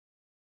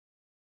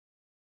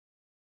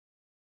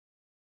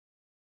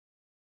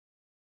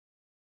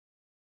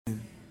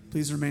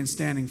Please remain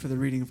standing for the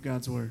reading of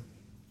God's word.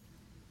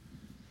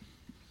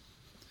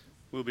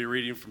 We'll be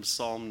reading from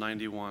Psalm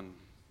 91.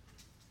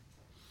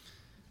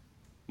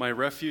 My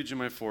refuge and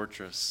my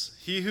fortress,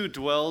 he who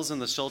dwells in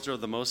the shelter of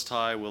the Most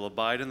High will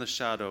abide in the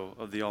shadow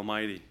of the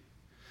Almighty.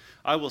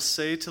 I will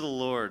say to the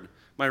Lord,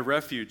 my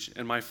refuge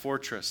and my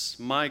fortress,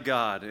 my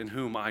God in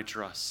whom I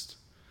trust.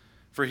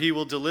 For he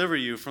will deliver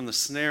you from the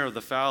snare of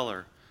the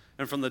fowler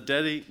and from the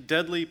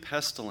deadly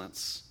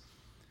pestilence.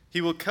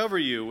 He will cover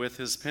you with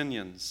his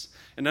pinions,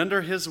 and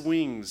under his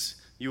wings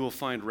you will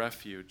find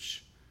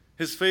refuge.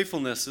 His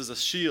faithfulness is a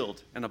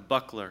shield and a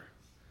buckler.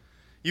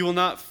 You will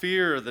not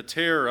fear the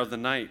terror of the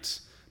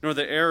night, nor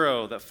the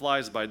arrow that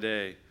flies by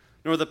day,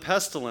 nor the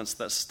pestilence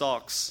that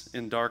stalks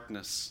in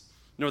darkness,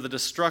 nor the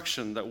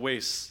destruction that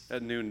wastes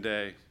at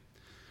noonday.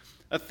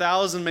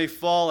 1,000 may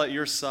fall at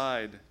your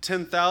side,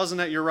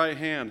 10,000 at your right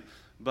hand,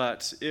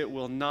 but it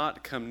will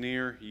not come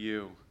near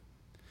you.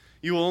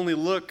 You will only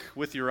look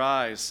with your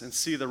eyes and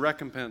see the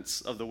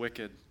recompense of the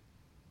wicked.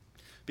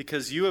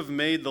 Because you have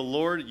made the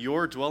Lord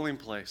your dwelling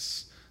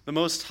place, the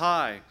Most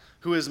High,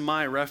 who is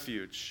my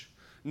refuge.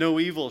 No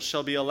evil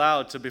shall be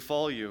allowed to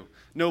befall you,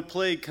 no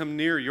plague come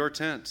near your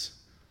tent.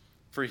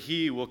 For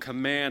he will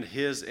command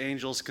his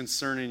angels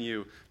concerning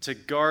you to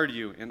guard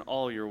you in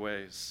all your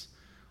ways.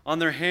 On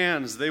their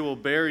hands they will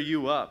bear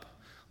you up,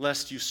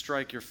 lest you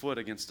strike your foot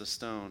against a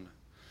stone.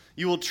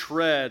 You will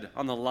tread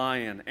on the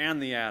lion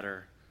and the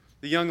adder.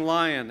 The young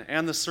lion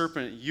and the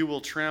serpent you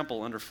will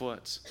trample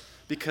underfoot.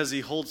 Because he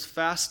holds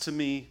fast to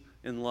me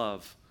in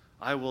love,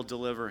 I will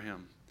deliver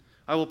him.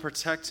 I will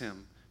protect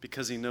him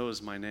because he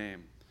knows my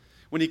name.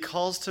 When he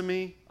calls to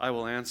me, I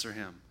will answer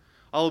him.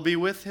 I will be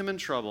with him in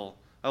trouble.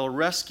 I will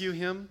rescue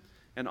him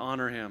and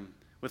honor him.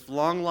 With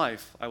long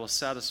life I will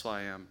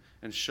satisfy him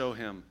and show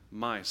him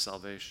my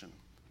salvation.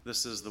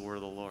 This is the word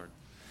of the Lord.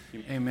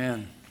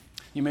 Amen.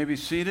 You may be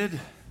seated.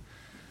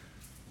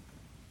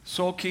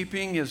 Soul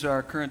Keeping is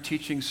our current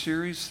teaching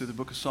series through the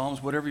book of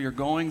Psalms. Whatever you're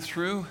going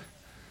through,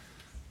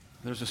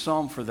 there's a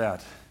psalm for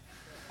that.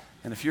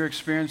 And if you're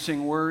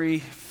experiencing worry,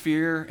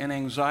 fear, and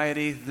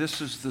anxiety,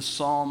 this is the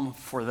psalm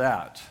for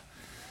that.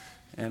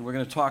 And we're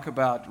going to talk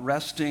about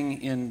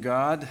resting in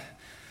God.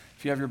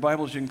 If you have your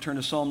Bibles, you can turn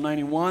to Psalm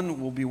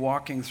 91. We'll be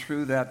walking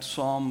through that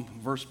psalm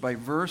verse by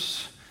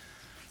verse.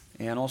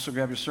 And also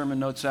grab your sermon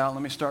notes out.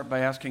 Let me start by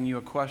asking you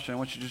a question. I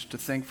want you just to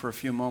think for a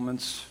few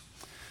moments.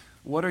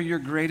 What are your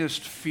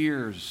greatest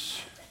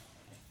fears?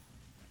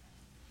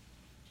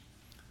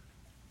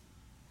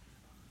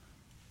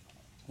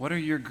 What are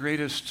your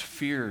greatest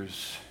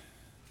fears?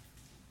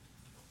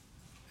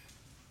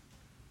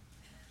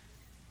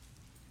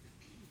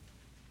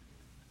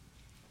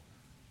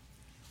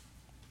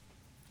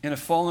 In a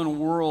fallen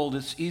world,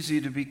 it's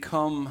easy to be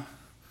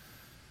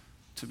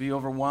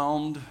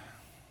overwhelmed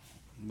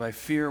by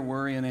fear,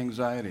 worry, and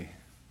anxiety.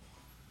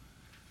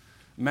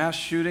 Mass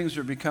shootings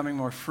are becoming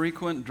more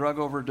frequent. Drug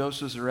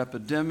overdoses are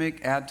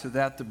epidemic. Add to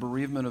that the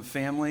bereavement of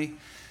family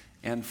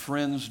and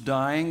friends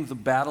dying, the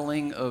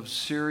battling of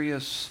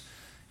serious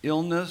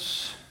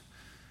illness,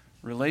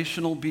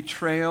 relational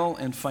betrayal,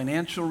 and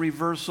financial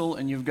reversal,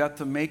 and you've got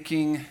the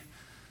making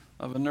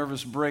of a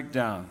nervous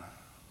breakdown,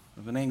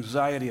 of an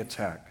anxiety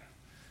attack.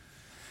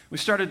 We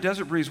started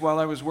Desert Breeze while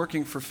I was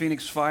working for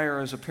Phoenix Fire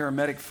as a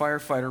paramedic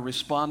firefighter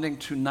responding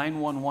to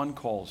 911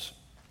 calls.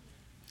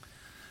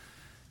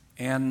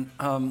 And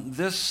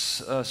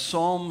this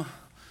Psalm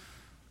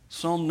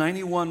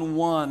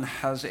 91:1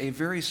 has a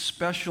very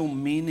special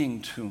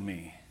meaning to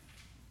me.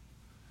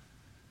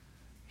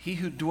 He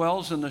who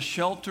dwells in the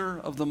shelter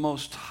of the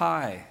Most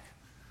High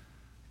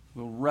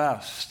will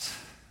rest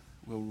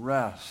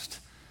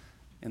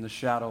in the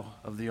shadow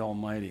of the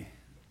Almighty.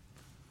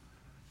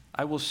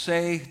 I will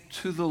say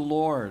to the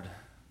Lord,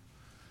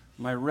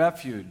 my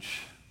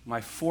refuge,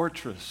 my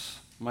fortress,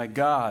 my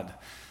God,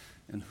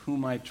 in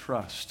whom I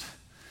trust.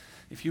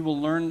 If you will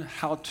learn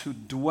how to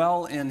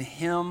dwell in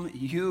Him,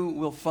 you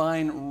will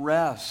find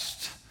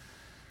rest.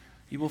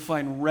 You will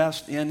find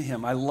rest in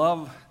Him. I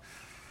love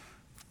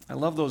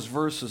those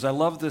verses. I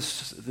love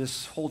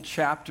this whole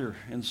chapter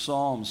in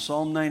Psalms.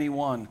 Psalm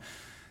 91.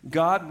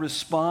 God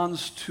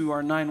responds to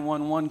our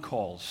 911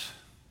 calls,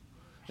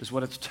 is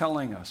what it's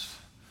telling us.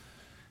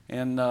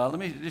 And let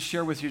me just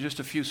share with you just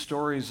a few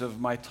stories of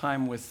my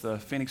time with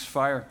Phoenix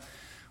Fire.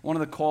 One of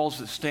the calls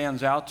that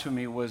stands out to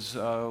me was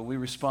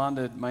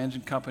my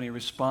engine company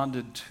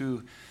responded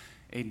to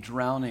a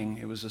drowning.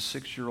 It was a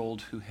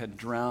 6-year-old who had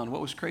drowned.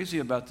 What was crazy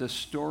about this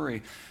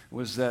story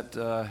was that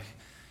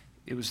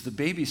it was the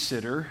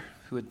babysitter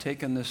who had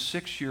taken this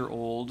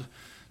 6-year-old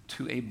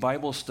to a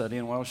Bible study,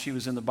 and while she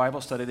was in the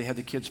Bible study, they had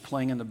the kids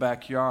playing in the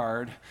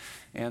backyard,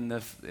 and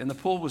the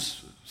pool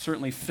was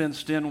certainly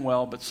fenced in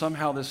well, but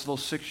somehow this little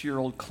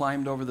 6-year-old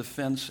climbed over the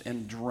fence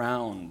and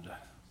drowned.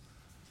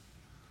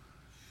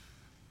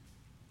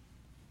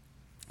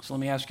 So let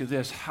me ask you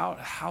this,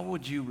 how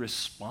would you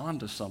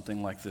respond to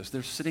something like this?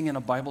 They're sitting in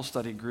a Bible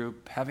study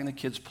group, having the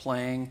kids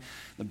playing in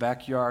the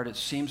backyard. It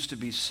seems to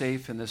be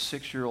safe, and this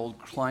 6-year-old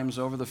climbs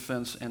over the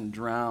fence and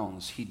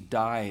drowns. He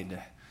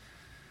died.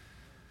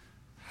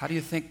 How do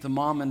you think the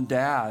mom and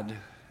dad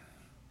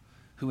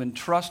who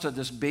entrusted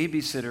this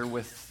babysitter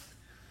with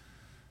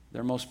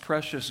their most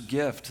precious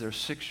gift, their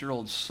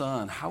 6-year-old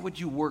son, how would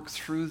you work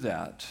through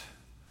that?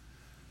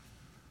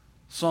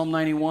 Psalm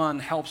 91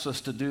 helps us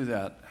to do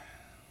that.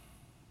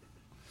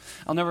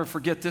 I'll never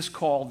forget this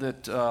call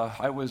that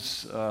I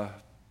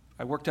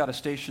worked out of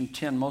Station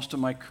 10 most of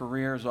my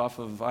career is off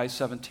of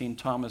I-17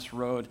 Thomas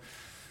Road.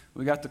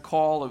 We got the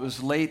call. It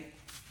was late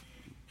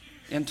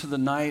into the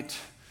night.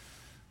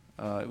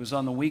 It was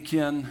on the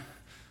weekend,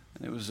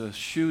 and it was a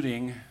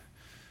shooting.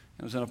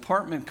 It was an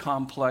apartment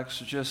complex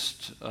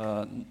just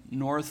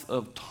north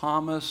of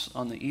Thomas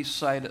on the east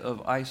side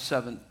of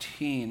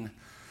I-17.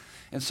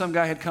 And some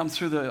guy had come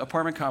through the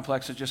apartment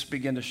complex and just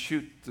began to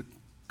shoot the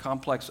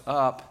complex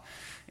up.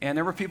 And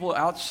there were people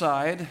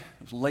outside. It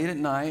was late at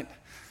night.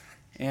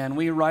 And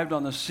we arrived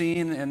on the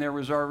scene, and there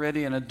was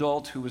already an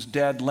adult who was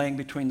dead laying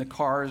between the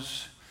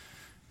cars.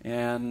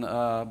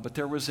 But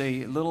there was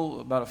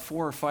about a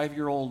 4 or 5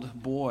 year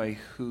old boy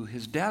who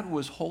his dad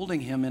was holding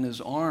him in his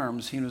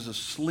arms. He was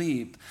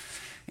asleep,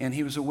 and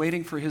he was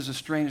waiting for his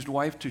estranged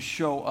wife to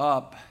show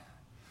up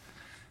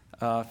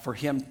for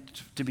him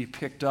to be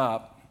picked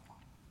up.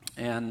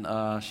 And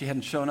she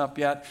hadn't shown up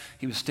yet.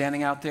 He was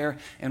standing out there,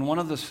 and one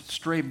of the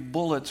stray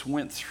bullets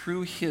went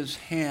through his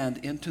hand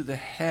into the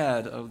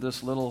head of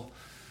this little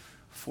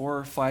 4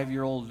 or 5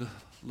 year old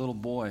little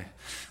boy.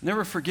 I'll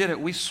never forget it.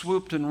 We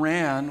swooped and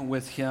ran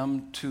with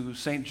him to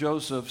St.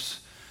 Joseph's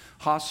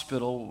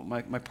Hospital.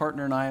 My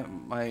partner and I,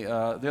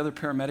 the other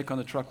paramedic on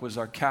the truck was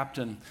our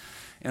captain.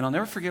 And I'll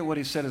never forget what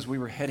he said as we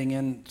were heading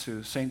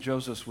into St.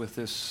 Joseph's with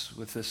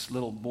this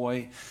little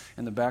boy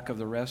in the back of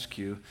the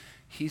rescue.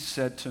 He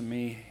said to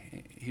me,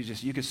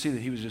 you could see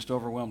that he was just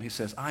overwhelmed. He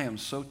says, "I am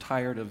so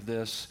tired of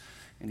this."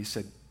 And he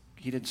said,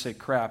 he didn't say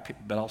crap,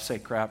 but I'll say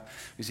crap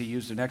because he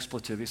used an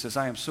expletive. He says,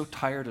 "I am so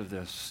tired of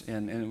this."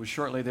 And it was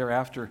shortly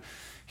thereafter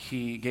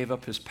he gave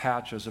up his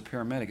patch as a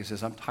paramedic. He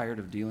says, "I'm tired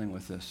of dealing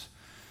with this,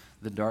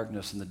 the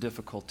darkness and the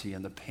difficulty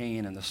and the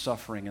pain and the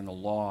suffering and the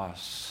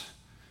loss."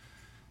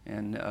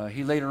 And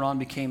he later on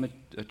became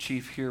a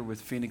chief here with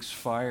Phoenix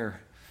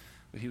Fire,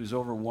 but he was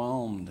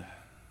overwhelmed.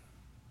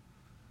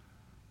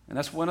 And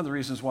that's one of the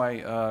reasons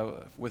why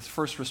with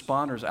first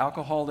responders,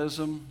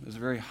 alcoholism is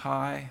very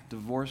high,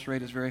 divorce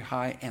rate is very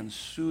high, and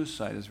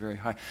suicide is very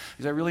high.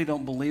 Because I really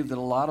don't believe that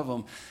a lot of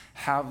them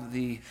have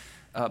the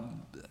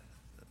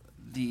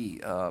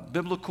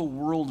biblical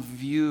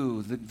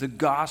worldview, the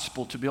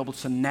gospel, to be able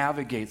to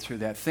navigate through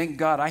that. Thank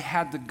God I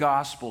had the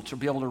gospel to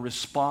be able to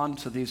respond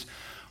to these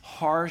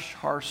harsh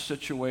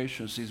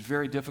situations, these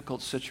very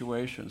difficult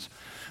situations.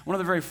 One of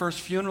the very first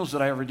funerals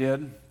that I ever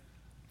did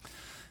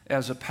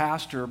as a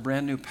pastor, a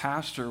brand new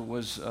pastor,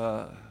 was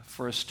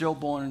for a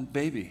stillborn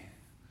baby.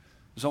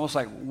 It was almost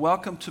like,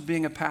 welcome to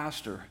being a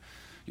pastor.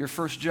 Your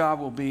first job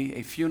will be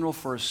a funeral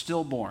for a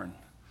stillborn.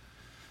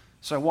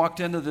 So I walked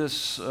into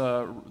this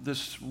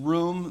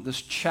room,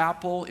 this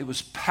chapel. It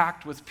was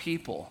packed with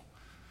people.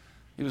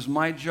 It was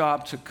my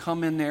job to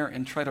come in there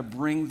and try to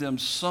bring them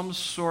some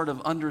sort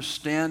of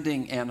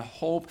understanding and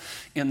hope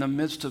in the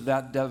midst of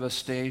that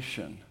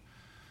devastation.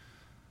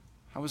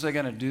 How was I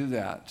going to do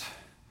that?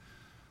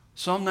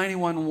 Psalm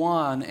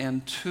 91:1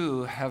 and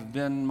 2 have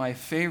been my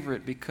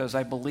favorite because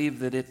I believe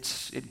that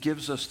it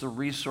gives us the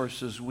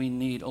resources we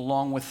need,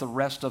 along with the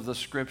rest of the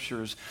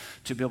scriptures,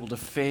 to be able to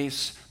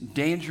face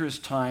dangerous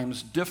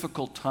times,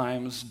 difficult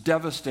times,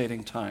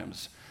 devastating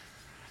times.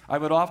 I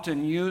would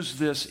often use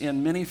this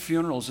in many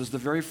funerals as the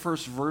very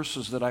first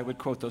verses that I would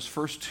quote, those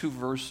first 2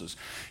 verses.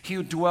 He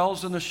who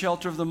dwells in the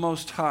shelter of the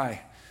Most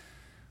High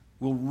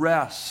will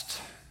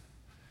rest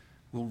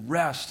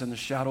in the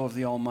shadow of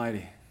the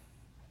Almighty.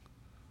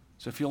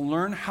 So if you'll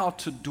learn how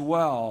to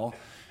dwell,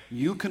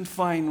 you can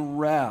find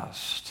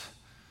rest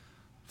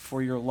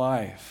for your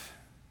life.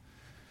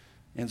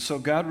 And so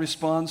God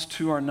responds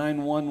to our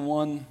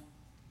 911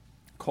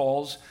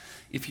 calls.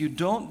 If you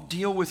don't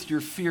deal with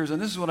your fears,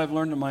 and this is what I've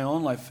learned in my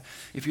own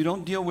life, if you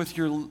don't deal with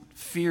your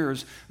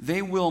fears,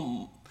 they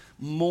will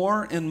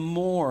more and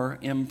more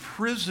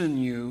imprison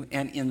you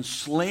and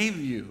enslave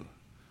you.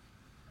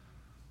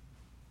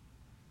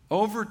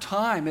 Over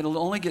time, it'll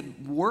only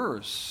get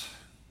worse.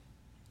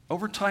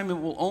 Over time, it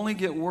will only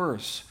get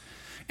worse.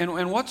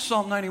 And what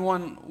Psalm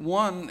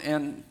 91:1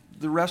 and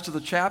the rest of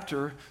the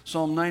chapter,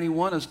 Psalm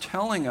 91, is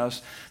telling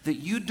us that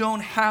you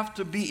don't have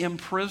to be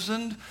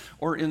imprisoned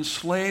or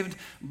enslaved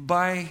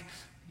by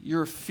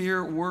your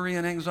fear, worry,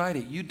 and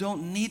anxiety. You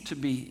don't need to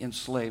be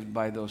enslaved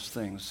by those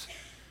things.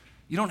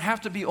 You don't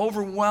have to be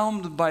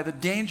overwhelmed by the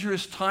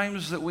dangerous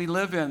times that we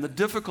live in, the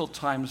difficult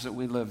times that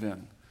we live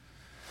in.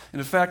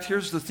 And in fact,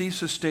 here's the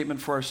thesis statement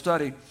for our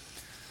study.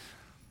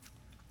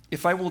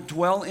 If I will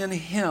dwell in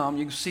Him,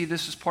 you can see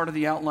this is part of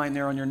the outline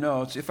there on your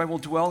notes. If I will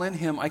dwell in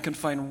Him, I can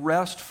find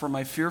rest for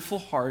my fearful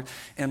heart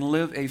and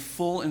live a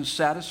full and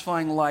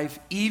satisfying life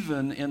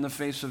even in the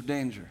face of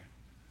danger.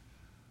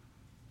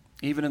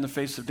 even in the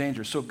face of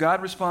danger. So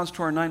God responds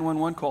to our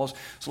 911 calls.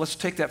 So let's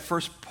take that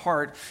first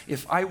part,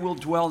 if I will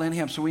dwell in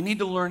him. So we need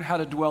to learn how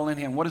to dwell in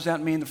him. What does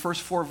that mean? The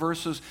first 4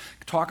 verses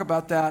talk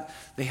about that.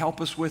 They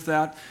help us with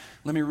that.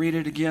 Let me read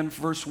it again.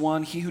 Verse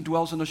 1, he who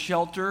dwells in a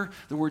shelter,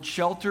 the word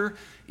shelter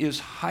is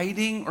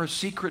hiding or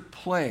secret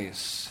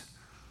place.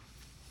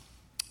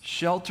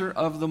 Shelter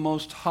of the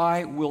Most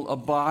High will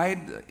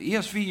abide.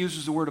 ESV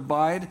uses the word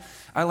abide.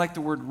 I like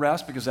the word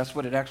rest because that's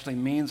what it actually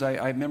means.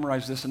 I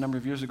memorized this a number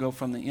of years ago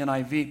from the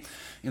NIV.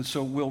 And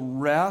so we'll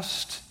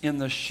rest in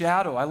the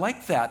shadow. I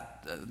like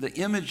that, the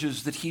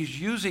images that he's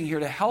using here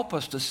to help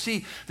us to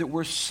see that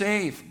we're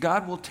safe.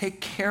 God will take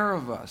care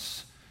of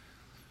us.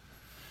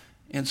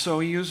 And so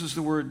he uses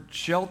the word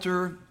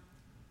shelter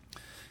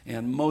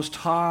and Most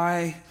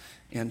High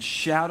and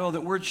shadow.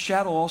 That word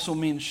shadow also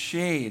means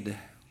shade.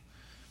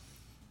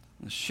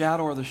 The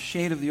shadow or the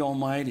shade of the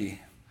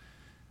Almighty.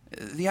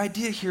 The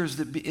idea here is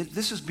that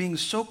this is being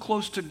so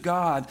close to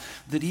God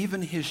that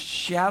even his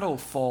shadow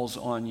falls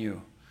on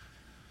you.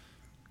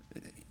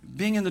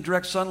 Being in the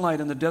direct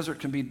sunlight in the desert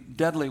can be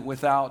deadly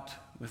without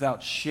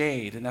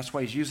shade, and that's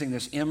why he's using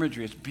this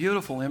imagery. It's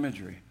beautiful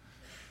imagery.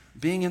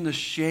 Being in the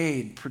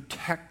shade,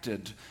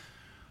 protected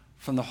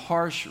from the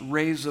harsh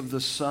rays of the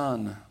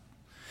sun.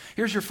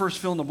 Here's your first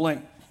fill in the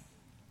blank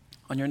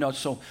on your notes.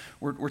 So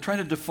we're trying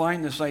to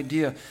define this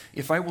idea.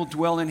 If I will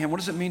dwell in him, what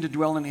does it mean to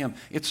dwell in him?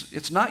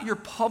 It's not your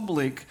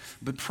public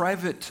but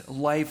private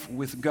life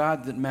with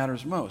God that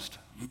matters most.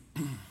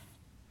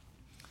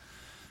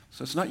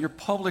 So it's not your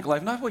public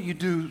life, not what you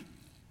do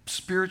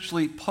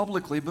spiritually,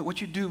 publicly, but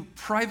what you do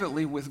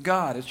privately with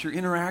God. It's your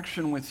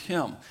interaction with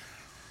him.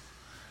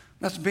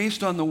 That's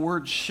based on the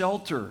word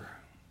shelter.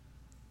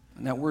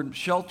 And that word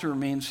shelter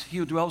means he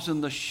who dwells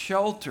in the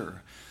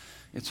shelter.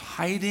 It's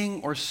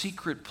hiding or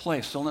secret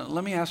place. So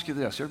let me ask you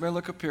this. Everybody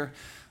look up here.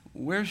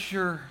 Where's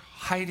your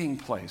hiding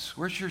place?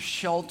 Where's your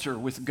shelter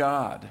with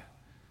God?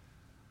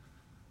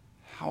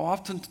 How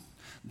often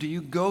do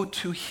you go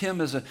to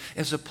him as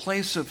a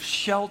place of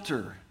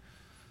shelter?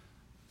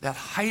 That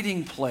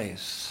hiding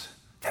place,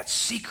 that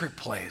secret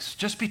place,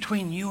 just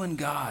between you and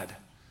God.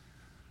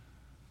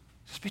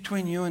 Just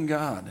between you and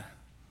God.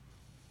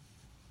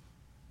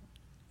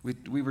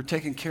 We were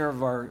taking care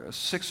of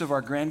 6 of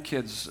our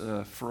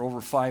grandkids for over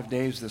 5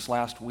 days this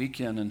last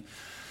weekend,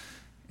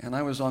 and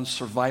I was on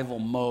survival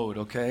mode,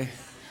 okay?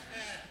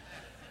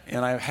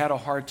 And I had a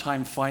hard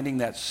time finding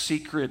that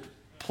secret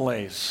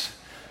place.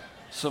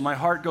 So my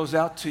heart goes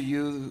out to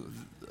you,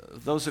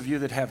 those of you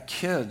that have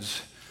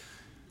kids.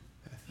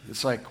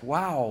 It's like,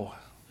 wow,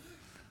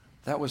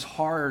 that was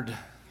hard.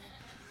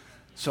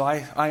 So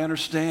I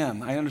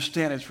understand. I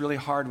understand it's really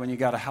hard when you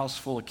got a house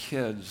full of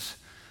kids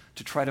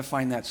to try to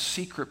find that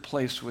secret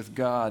place with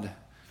God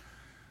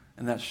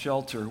and that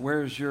shelter.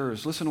 Where is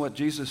yours? Listen to what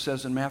Jesus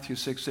says in Matthew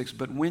 6:6.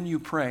 But when you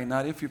pray,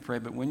 not if you pray,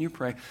 but when you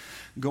pray,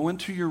 go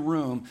into your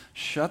room,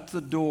 shut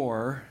the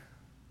door,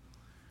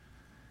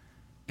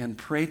 and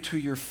pray to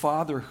your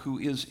Father who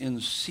is in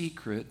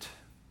secret,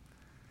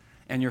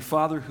 and your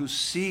Father who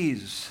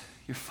sees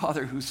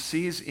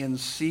in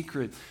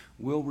secret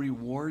will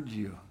reward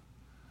you.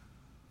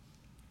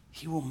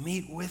 He will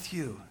meet with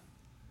you.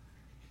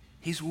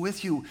 He's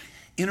with you,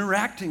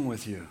 interacting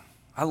with you.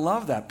 I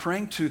love that.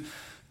 Praying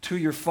to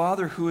your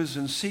Father who is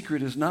in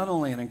secret is not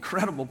only an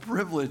incredible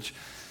privilege,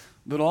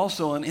 but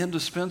also an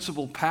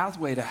indispensable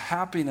pathway to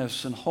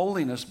happiness and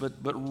holiness, but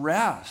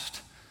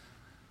rest.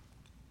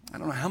 I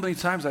don't know how many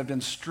times I've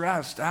been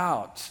stressed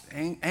out,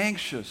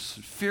 anxious,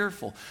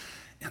 fearful,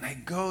 and I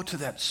go to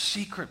that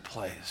secret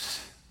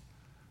place,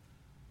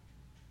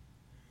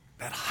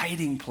 that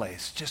hiding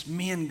place, just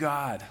me and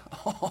God.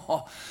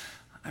 Oh,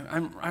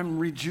 I'm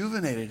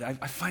rejuvenated. I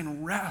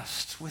find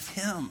rest with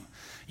him.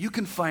 You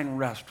can find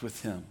rest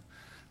with him.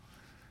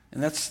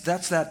 And that's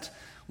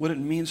what it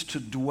means to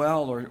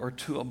dwell or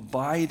to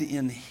abide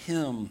in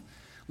him.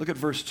 Look at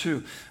verse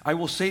 2. I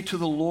will say to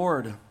the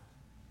Lord,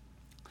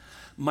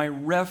 my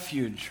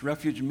refuge.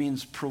 Refuge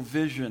means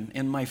provision.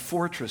 And my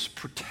fortress,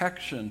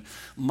 protection.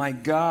 My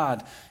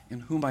God,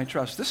 in whom I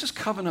trust. This is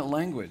covenant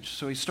language.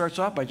 So he starts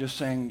off by just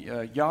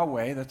saying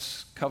Yahweh.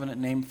 That's covenant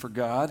name for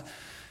God.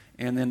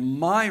 And then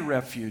my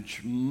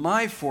refuge,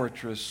 my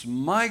fortress,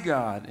 my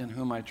God, in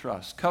whom I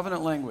trust.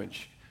 Covenant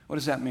language. What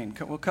does that mean?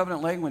 Well,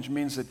 covenant language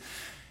means that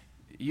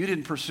you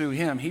didn't pursue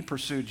him. He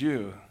pursued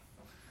you.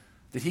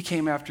 That he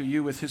came after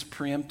you with his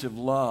preemptive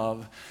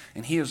love,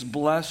 and he has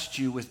blessed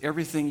you with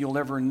everything you'll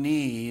ever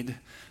need.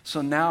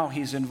 So now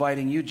he's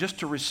inviting you just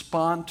to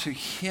respond to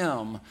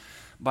him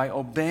by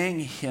obeying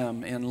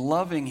him and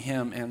loving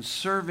him and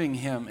serving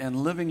him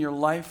and living your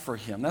life for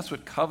him. That's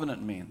what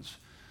covenant means,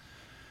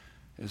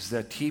 is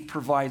that he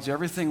provides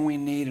everything we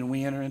need and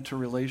we enter into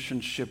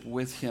relationship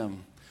with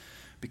him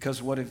because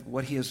of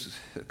what he has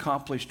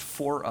accomplished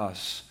for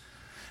us.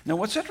 Now,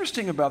 what's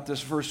interesting about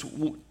this verse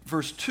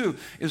 2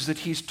 is that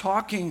he's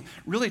talking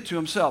really to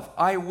himself.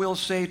 I will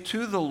say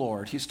to the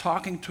Lord. He's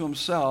talking to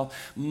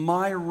himself,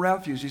 my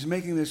refuge. He's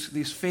making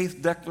these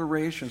faith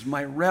declarations,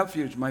 my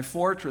refuge, my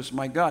fortress,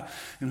 my God,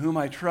 in whom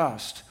I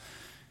trust.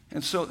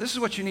 And so this is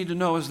what you need to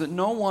know, is that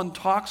no one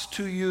talks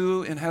to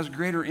you and has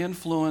greater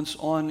influence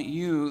on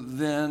you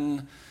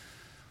than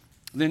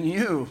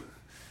you.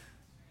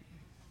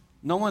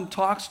 No one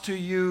talks to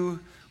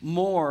you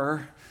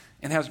more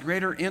and has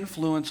greater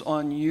influence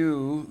on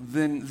you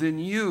than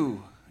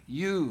you.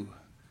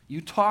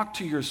 You talk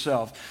to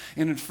yourself.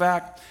 And in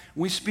fact,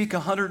 we speak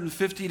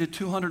 150 to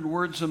 200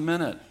 words a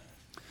minute.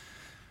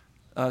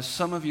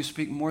 Some of you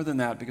speak more than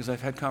that because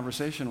I've had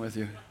conversation with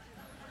you.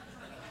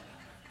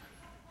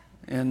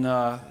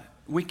 And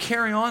we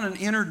carry on an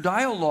inner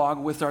dialogue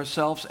with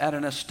ourselves at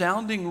an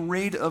astounding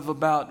rate of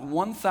about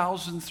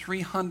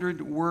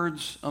 1,300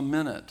 words a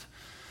minute.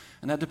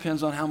 And that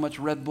depends on how much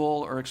Red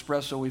Bull or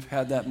espresso we've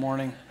had that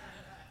morning.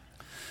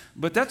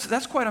 But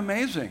that's quite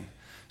amazing.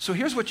 So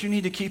here's what you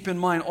need to keep in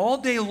mind. All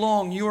day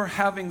long, you are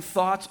having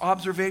thoughts,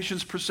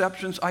 observations,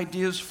 perceptions,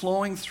 ideas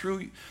flowing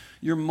through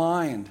your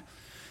mind.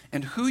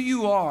 And who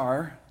you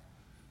are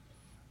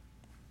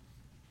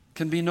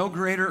can be no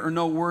greater or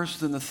no worse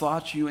than the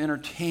thoughts you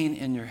entertain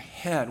in your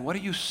head. What are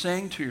you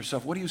saying to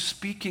yourself? What are you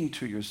speaking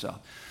to yourself?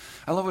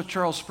 I love what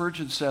Charles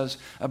Spurgeon says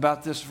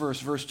about this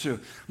verse 2.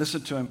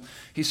 Listen to him.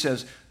 He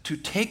says, "To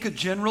take a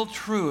general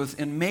truth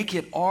and make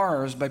it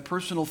ours by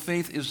personal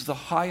faith is the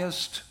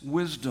highest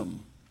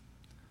wisdom.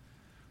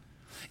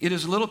 It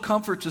is little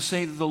comfort to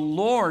say the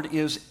Lord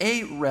is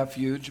a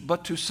refuge,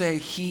 but to say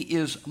He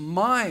is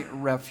my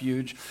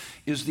refuge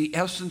is the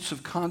essence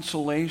of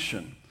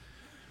consolation.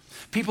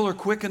 People are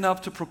quick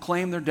enough to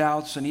proclaim their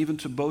doubts and even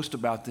to boast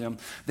about them.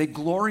 They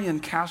glory in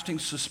casting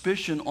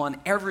suspicion on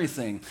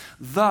everything.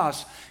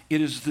 Thus,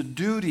 it is the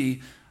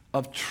duty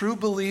of true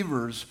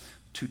believers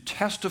to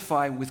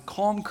testify with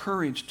calm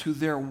courage to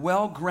their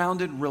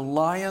well-grounded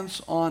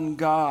reliance on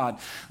God.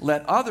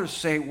 Let others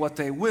say what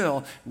they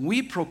will.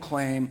 We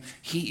proclaim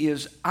He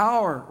is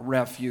our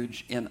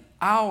refuge and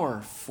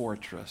our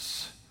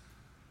fortress."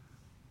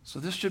 So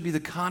this should be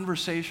the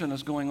conversation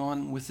that's going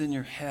on within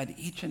your head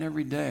each and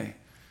every day.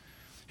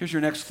 Here's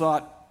your next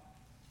thought.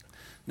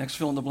 Next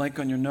fill in the blank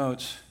on your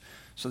notes.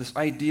 So this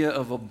idea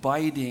of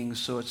abiding,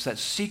 so it's that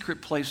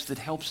secret place that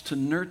helps to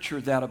nurture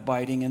that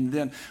abiding. And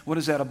then what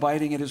is that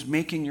abiding? It is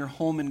making your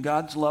home in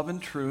God's love and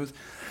truth,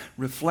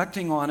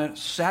 reflecting on it,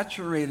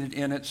 saturated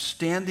in it,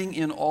 standing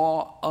in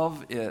awe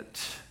of it.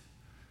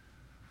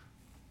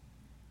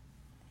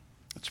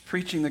 It's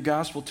preaching the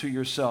gospel to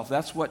yourself.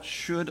 That's what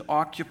should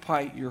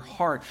occupy your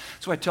heart.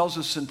 That's why it tells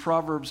us in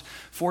Proverbs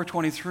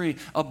 4:23,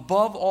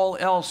 above all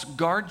else,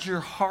 guard your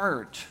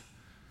heart,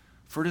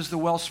 for it is the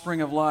wellspring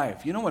of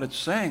life. You know what it's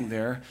saying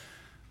there?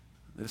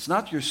 That it's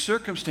not your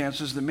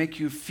circumstances that make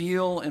you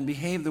feel and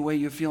behave the way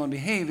you feel and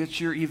behave.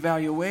 It's your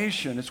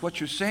evaluation. It's what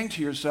you're saying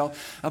to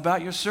yourself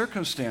about your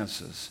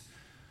circumstances.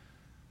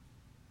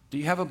 Do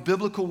you have a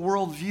biblical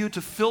worldview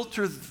to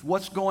filter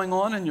what's going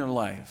on in your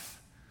life?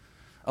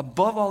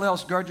 Above all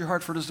else, guard your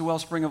heart, for it is the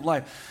wellspring of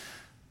life.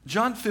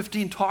 John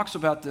 15 talks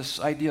about this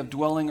idea of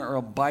dwelling or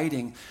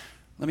abiding.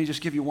 Let me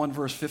just give you one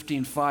verse,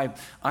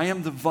 15:5. I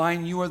am the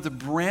vine, you are the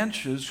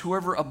branches.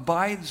 Whoever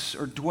abides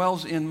or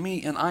dwells in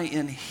me and I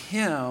in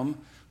him,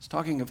 it's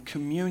talking of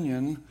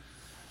communion,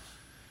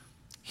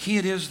 he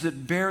it is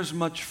that bears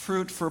much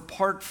fruit, for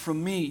apart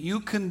from me, you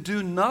can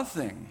do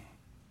nothing.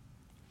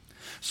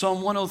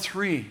 Psalm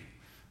 103,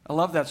 I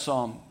love that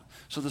psalm.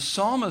 So the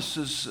psalmist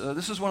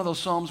this is one of those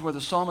psalms where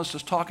the psalmist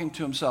is talking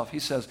to himself. He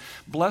says,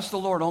 "Bless the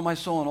Lord, O my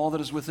soul, and all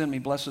that is within me.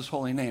 Bless His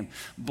holy name.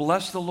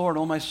 Bless the Lord,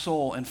 O my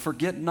soul, and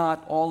forget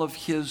not all of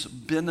His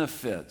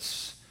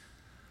benefits."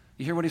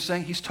 You hear what he's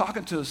saying? He's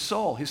talking to his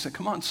soul. He said,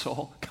 come on,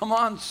 soul. Come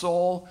on,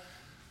 soul.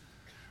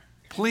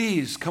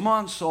 Please, come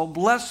on, soul.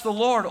 Bless the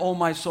Lord, O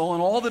my soul,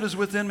 and all that is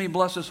within me,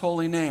 bless His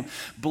holy name.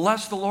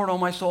 Bless the Lord, O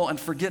my soul, and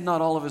forget not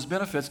all of His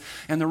benefits.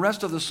 And the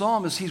rest of the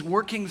psalm is he's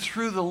working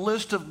through the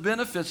list of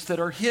benefits that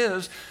are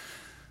his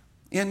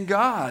in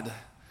God.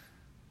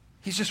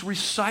 He's just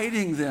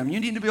reciting them. You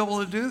need to be able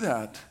to do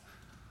that.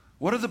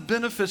 What are the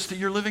benefits that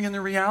you're living in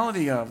the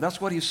reality of? That's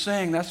what he's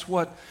saying. That's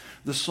what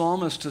the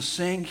psalmist is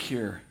saying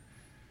here.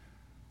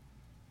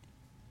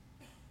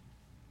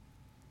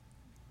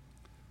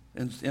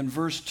 In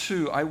verse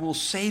 2, I will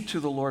say to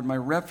the Lord, my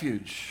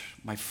refuge,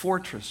 my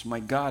fortress, my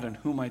God in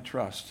whom I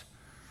trust.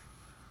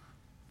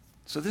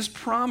 So this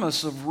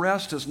promise of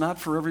rest is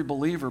not for every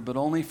believer, but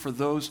only for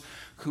those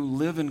who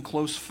live in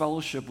close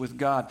fellowship with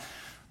God.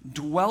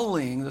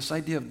 Dwelling, this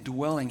idea of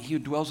dwelling, he who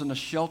dwells in the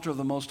shelter of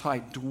the Most High,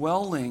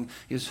 dwelling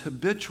is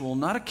habitual,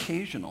 not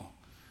occasional.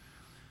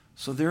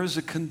 So there is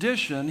a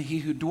condition, he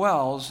who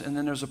dwells, and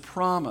then there's a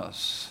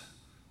promise.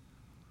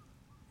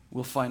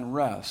 We'll find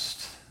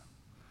rest.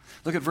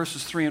 Look at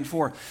verses 3 and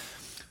 4.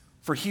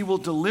 For he will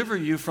deliver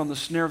you from the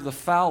snare of the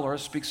fowler,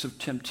 speaks of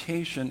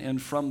temptation,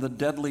 and from the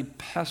deadly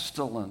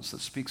pestilence,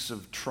 that speaks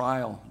of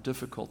trial,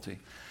 difficulty.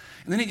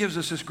 And then he gives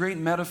us this great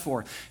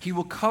metaphor. He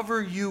will cover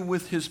you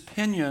with his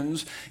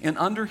pinions, and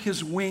under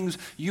his wings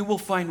you will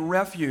find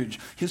refuge.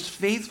 His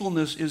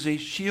faithfulness is a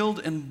shield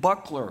and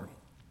buckler.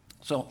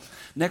 So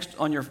next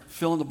on your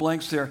fill in the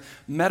blanks there,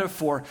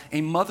 metaphor,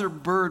 a mother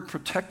bird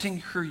protecting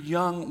her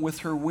young with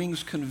her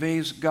wings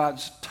conveys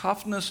God's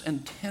toughness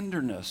and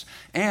tenderness.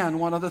 And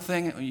one other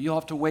thing, you'll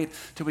have to wait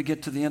till we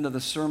get to the end of the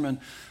sermon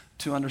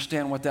to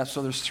understand what that.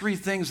 So there's three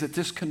things that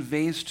this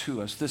conveys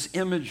to us, this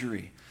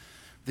imagery,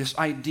 this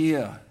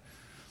idea.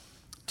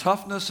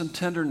 Toughness and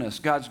tenderness,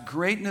 God's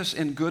greatness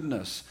and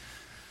goodness.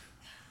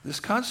 This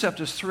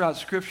concept is throughout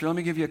Scripture. Let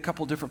me give you a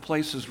couple different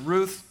places.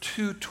 Ruth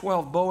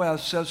 2:12,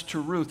 Boaz says to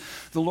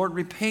Ruth, "The Lord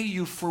repay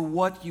you for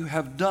what you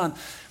have done,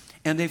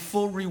 and a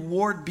full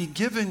reward be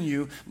given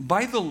you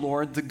by the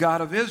Lord, the God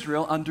of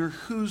Israel, under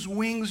whose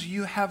wings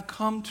you have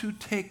come to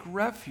take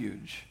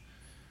refuge."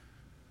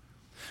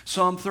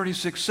 Psalm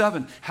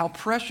 36:7, "How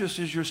precious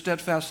is your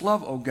steadfast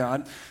love, O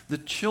God! The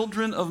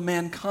children of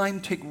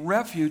mankind take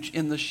refuge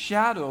in the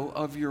shadow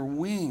of your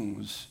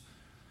wings."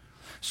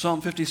 Psalm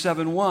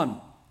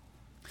 57:1,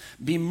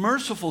 "Be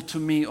merciful to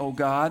me, O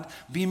God,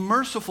 be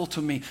merciful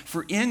to me,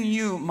 for in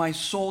you my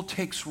soul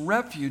takes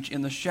refuge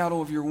in the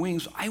shadow of your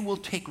wings. I will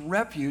take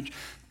refuge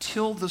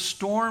till the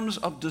storms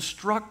of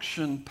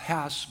destruction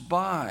pass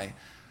by."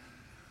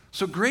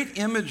 So great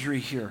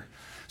imagery here.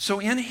 So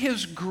in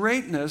his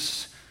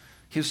greatness,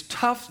 his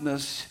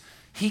toughness,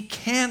 he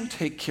can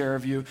take care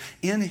of you.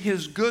 In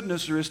his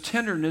goodness or his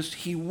tenderness,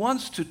 he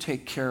wants to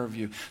take care of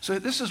you. So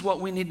this is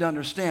what we need to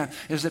understand,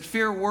 is that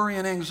fear, worry,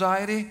 and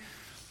anxiety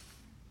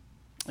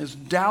is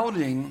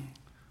doubting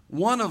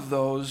one of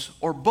those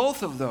or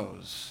both of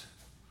those.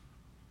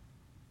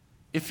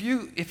 If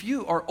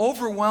you are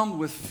overwhelmed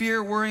with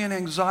fear, worry, and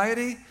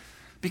anxiety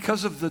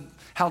because of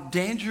how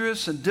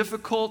dangerous and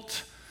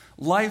difficult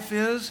life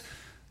is,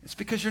 it's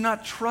because you're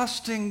not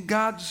trusting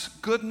God's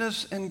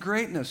goodness and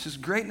greatness, his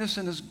greatness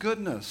and his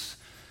goodness.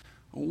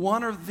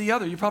 One or the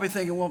other. You're probably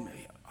thinking, well,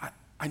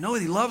 I know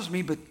that he loves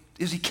me, but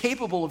is he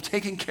capable of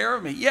taking care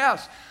of me?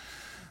 Yes.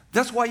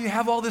 That's why you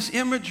have all this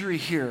imagery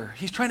here.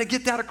 He's trying to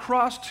get that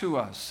across to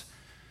us.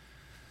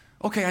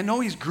 Okay, I know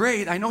he's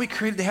great. I know he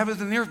created the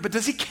heavens and the earth, but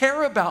does he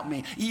care about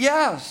me?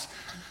 Yes.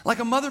 Like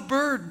a mother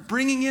bird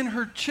bringing in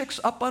her chicks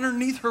up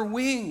underneath her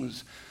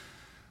wings.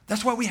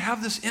 That's why we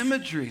have this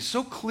imagery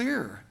so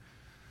clear.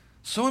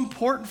 So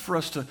important for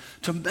us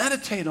to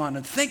meditate on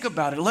and think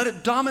about it. Let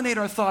it dominate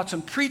our thoughts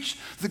and preach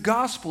the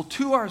gospel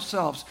to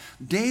ourselves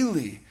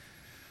daily.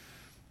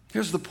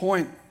 Here's the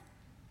point.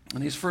 In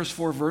these first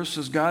 4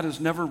 verses, God is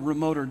never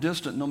remote or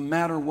distant, no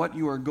matter what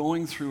you are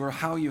going through or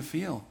how you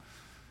feel.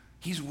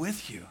 He's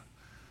with you.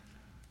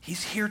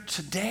 He's here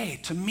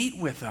today to meet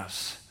with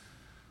us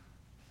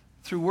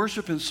through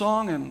worship and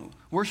song and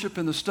worship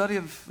in the study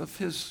of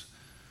His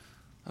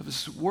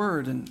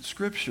word and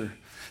Scripture.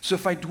 So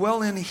if I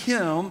dwell in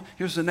him,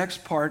 here's the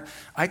next part,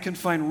 I can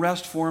find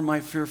rest for my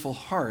fearful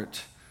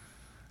heart.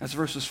 That's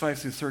verses 5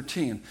 through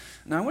 13.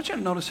 Now I want you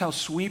to notice how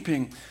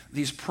sweeping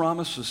these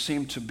promises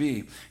seem to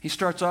be. He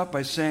starts off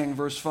by saying,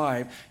 verse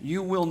 5,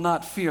 you will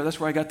not fear. That's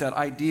where I got that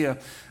idea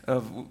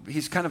of,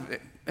 he's kind of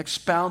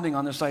expounding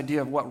on this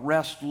idea of what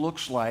rest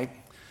looks like.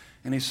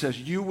 And he says,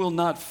 you will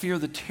not fear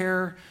the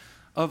terror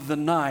of the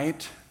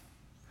night,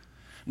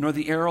 nor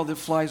the arrow that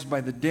flies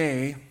by the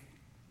day,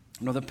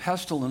 nor the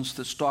pestilence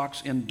that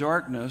stalks in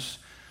darkness,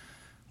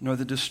 nor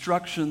the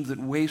destruction that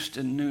wastes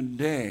in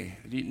noonday.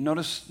 You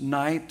notice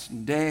night,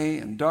 and day,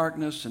 and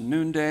darkness, and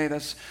noonday.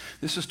 This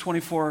is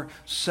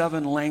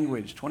 24/7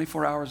 language.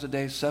 24 hours a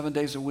day, 7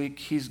 days a week.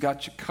 He's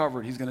got you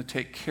covered. He's going to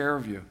take care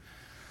of you.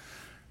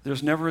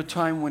 There's never a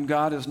time when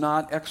God is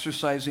not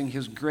exercising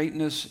his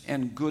greatness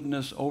and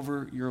goodness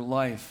over your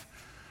life.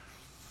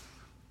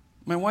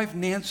 My wife,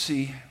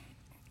 Nancy,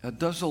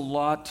 does a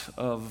lot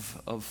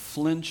of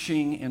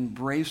flinching and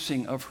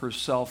bracing of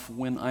herself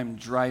when I'm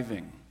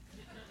driving.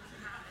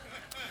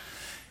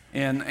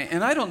 And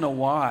I don't know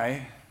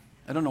why.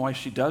 I don't know why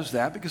she does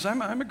that, because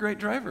I'm a great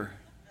driver.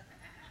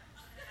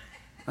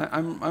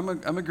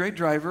 I'm a great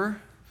driver.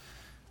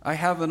 I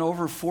have an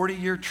over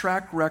 40-year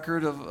track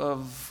record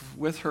of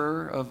with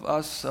her, of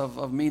us,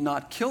 of me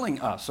not killing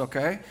us,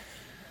 okay?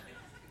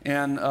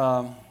 And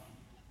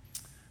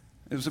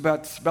it was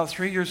about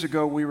 3 years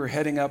ago, we were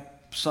heading up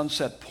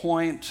Sunset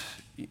Point,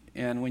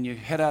 and when you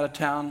head out of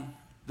town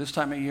this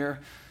time of year,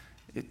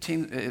 it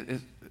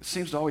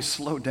seems to always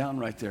slow down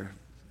right there.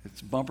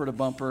 It's bumper to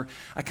bumper.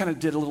 I kind of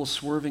did a little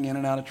swerving in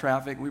and out of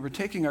traffic. We were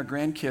taking our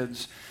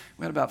grandkids.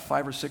 We had about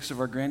 5 or 6 of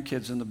our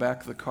grandkids in the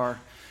back of the car,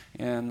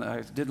 and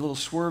I did a little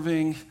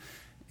swerving,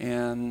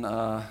 and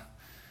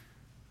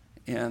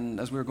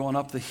as we were going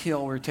up the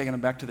hill, we were taking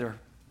them back to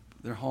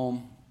their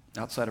home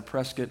outside of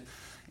Prescott,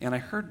 and I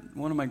heard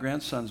one of my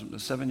grandsons, a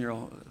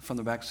 7-year-old, from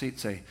the back seat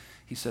say,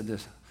 he said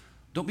this,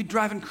 "Don't be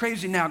driving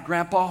crazy now,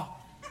 Grandpa."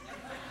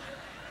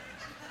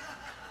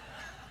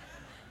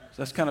 So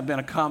that's kind of been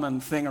a common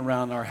thing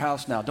around our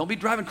house now. "Don't be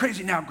driving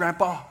crazy now,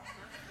 Grandpa."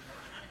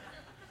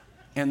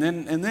 And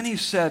then he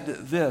said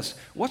this,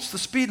 "What's the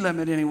speed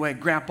limit anyway,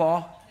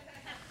 Grandpa?"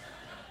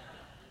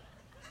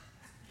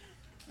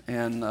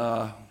 And,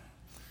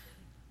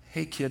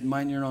 "Hey, kid,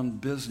 mind your own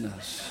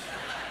business."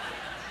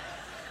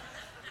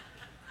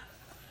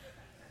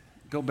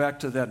 Go back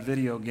to that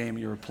video game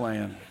you were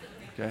playing,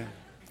 okay?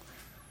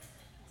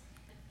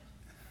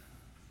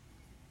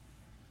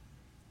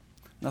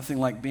 Nothing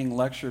like being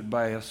lectured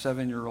by a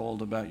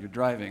 7-year-old about your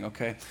driving,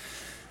 okay?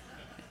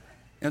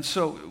 And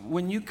so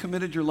when you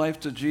committed your life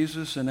to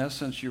Jesus, in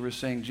essence, you were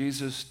saying,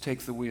 Jesus,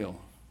 take the wheel.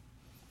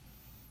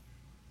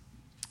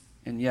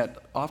 And yet,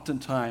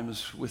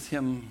 oftentimes, with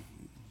him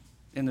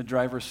in the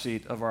driver's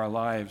seat of our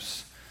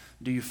lives,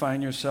 do you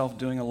find yourself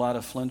doing a lot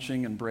of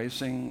flinching and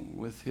bracing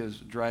with his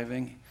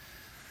driving?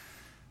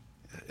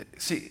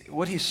 See,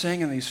 what he's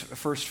saying in these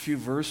first few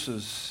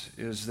verses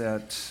is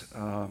that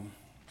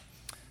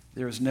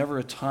there is never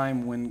a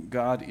time when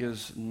God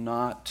is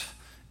not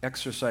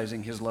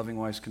exercising his loving,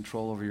 wise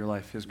control over your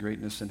life, his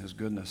greatness and his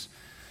goodness.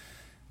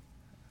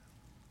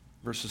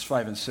 Verses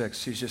 5 and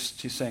 6,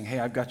 he's saying, hey,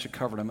 I've got you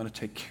covered. I'm going to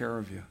take care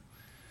of you.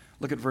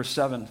 Look at verse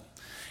 7.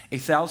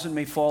 1,000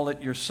 may fall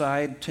at your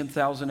side,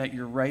 10,000 at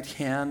your right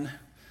hand,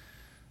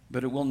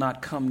 but it will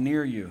not come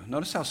near you.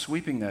 Notice how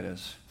sweeping that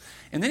is.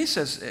 And then he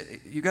says,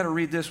 you got to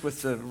read this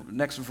with the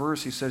next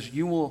verse. He says,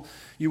 you will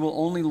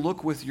only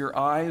look with your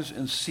eyes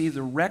and see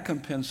the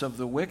recompense of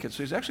the wicked.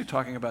 So he's actually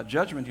talking about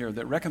judgment here.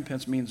 That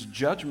recompense means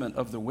judgment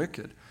of the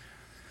wicked.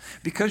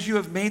 Because you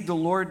have made the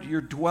Lord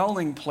your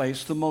dwelling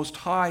place, the Most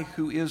High,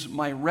 who is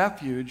my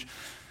refuge.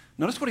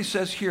 Notice what he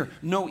says here.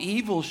 No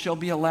evil shall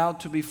be allowed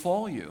to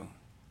befall you.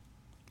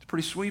 It's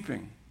pretty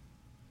sweeping.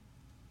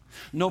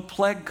 No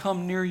plague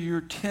come near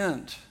your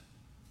tent.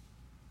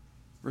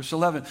 Verse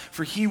 11,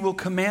 for he will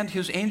command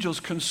his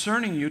angels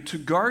concerning you to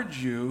guard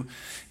you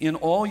in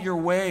all your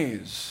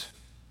ways.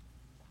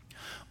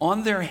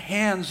 On their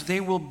hands they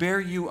will bear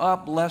you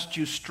up, lest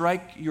you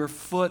strike your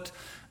foot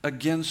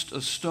against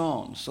a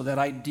stone. So that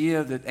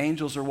idea that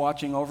angels are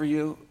watching over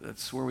you,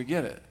 that's where we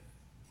get it.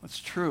 That's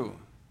true.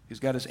 He's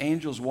got his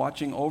angels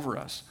watching over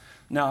us.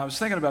 Now, I was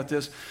thinking about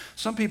this.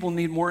 Some people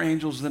need more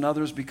angels than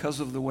others because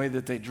of the way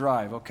that they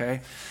drive, okay?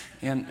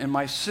 And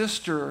my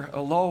sister,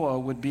 Aloha,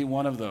 would be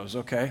one of those,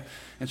 okay?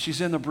 And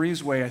she's in the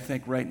breezeway, I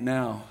think, right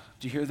now.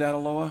 Do you hear that,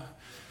 Aloha?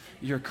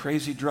 You're a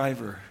crazy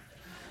driver.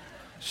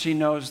 She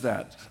knows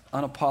that,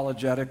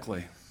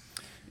 unapologetically.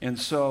 And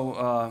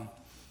so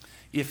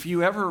if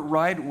you ever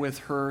ride with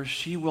her,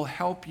 she will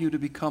help you to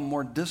become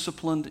more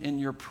disciplined in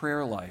your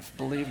prayer life,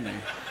 believe me.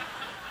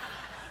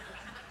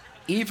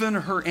 Even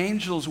her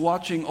angels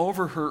watching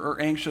over her are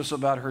anxious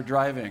about her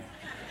driving.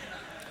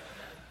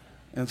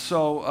 And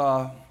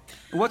so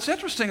what's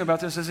interesting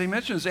about this is he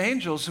mentions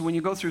angels. So when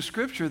you go through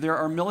Scripture, there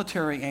are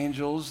military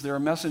angels, there are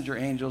messenger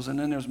angels, and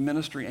then there's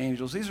ministry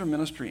angels. These are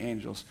ministry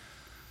angels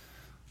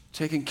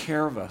taking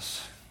care of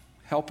us,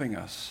 helping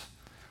us.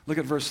 Look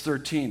at verse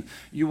 13.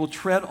 You will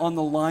tread on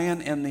the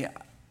lion and the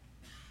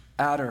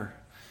adder.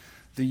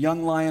 The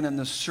young lion and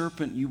the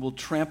serpent you will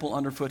trample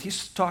underfoot.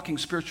 He's talking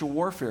spiritual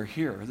warfare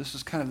here. This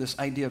is kind of this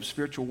idea of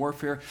spiritual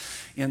warfare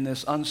in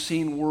this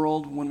unseen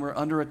world when we're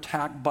under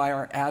attack by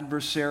our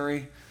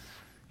adversary.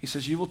 He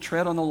says, you will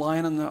tread on the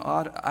lion and the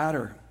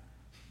adder.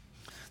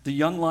 The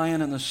young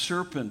lion and the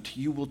serpent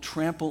you will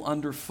trample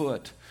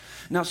underfoot.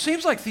 Now, it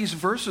seems like these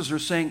verses are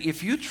saying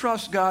if you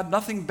trust God,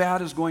 nothing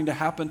bad is going to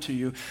happen to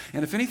you.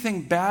 And if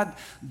anything bad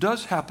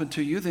does happen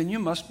to you, then you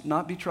must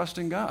not be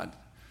trusting God.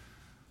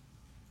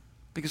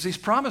 Because these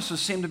promises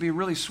seem to be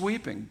really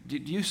sweeping. Do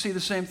you see the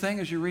same thing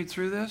as you read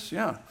through this?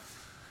 Yeah.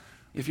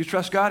 If you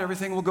trust God,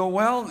 everything will go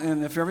well.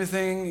 And if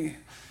everything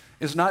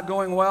is not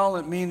going well,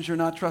 it means you're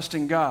not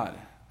trusting God.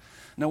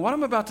 Now, what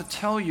I'm about to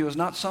tell you is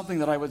not something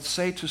that I would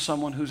say to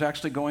someone who's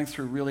actually going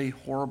through really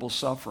horrible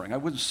suffering. I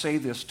wouldn't say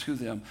this to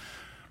them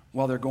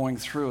while they're going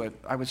through it.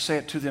 I would say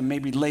it to them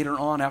maybe later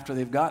on after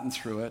they've gotten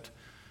through it.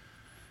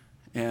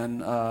 And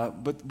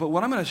but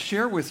what I'm going to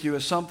share with you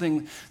is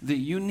something that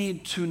you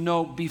need to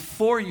know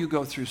before you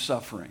go through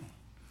suffering.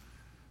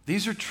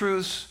 These are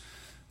truths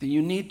that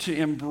you need to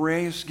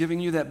embrace, giving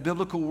you that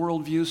biblical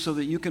worldview so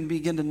that you can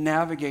begin to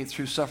navigate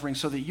through suffering,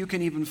 so that you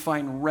can even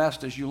find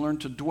rest. As you learn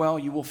to dwell,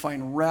 you will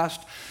find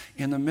rest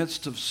in the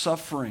midst of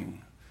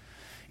suffering.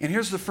 And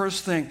here's the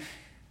first thing.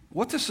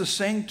 What this is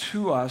saying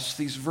to us,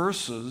 these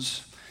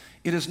verses,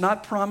 it is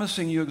not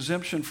promising you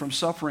exemption from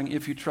suffering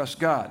if you trust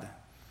God.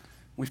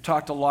 We've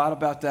talked a lot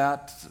about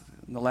that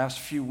in the last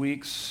few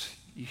weeks.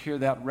 You hear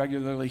that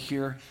regularly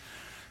here.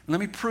 And let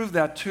me prove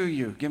that to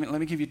you. Let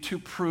me give you two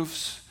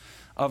proofs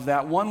of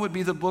that. One would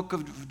be the book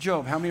of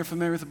Job. How many are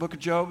familiar with the book of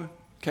Job?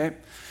 Okay.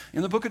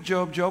 In the book of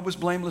Job, Job was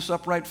blameless,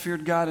 upright,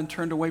 feared God, and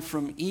turned away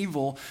from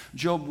evil.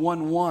 Job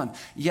 1:1.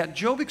 Yet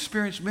Job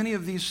experienced many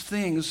of these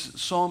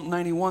things, Psalm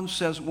 91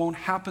 says, won't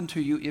happen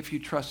to you if you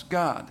trust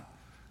God.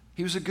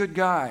 He was a good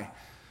guy,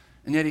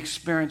 and yet he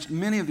experienced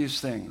many of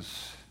these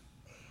things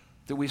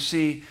that we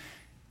see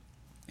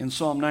in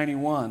Psalm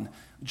 91.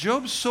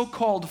 Job's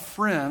so-called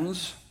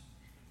friends,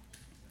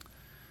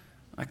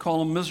 I call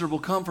them miserable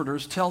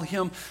comforters, tell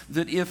him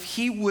that if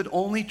he would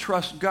only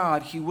trust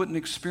God, he wouldn't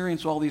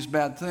experience all these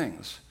bad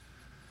things.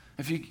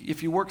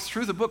 If you work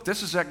through the book,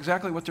 this is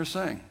exactly what they're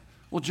saying.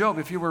 Well, Job,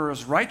 if you were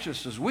as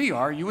righteous as we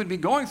are, you would be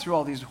going through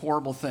all these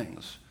horrible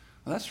things.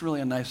 Well, that's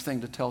really a nice thing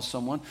to tell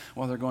someone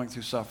while they're going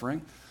through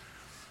suffering.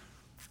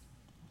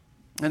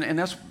 And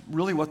that's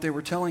really what they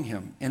were telling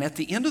him. And at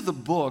the end of the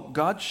book,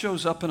 God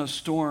shows up in a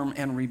storm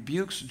and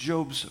rebukes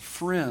Job's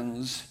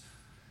friends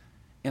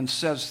and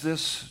says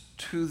this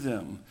to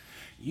them: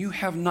 "You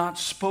have not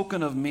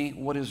spoken of me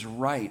what is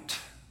right.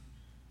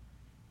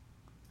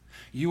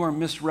 You are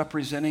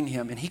misrepresenting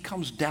him." And he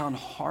comes down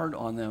hard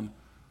on them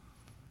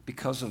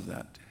because of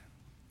that.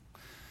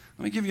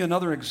 Let me give you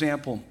another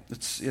example.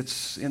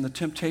 It's in the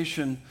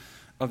temptation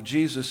of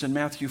Jesus in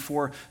Matthew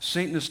 4.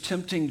 Satan is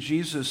tempting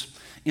Jesus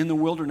in the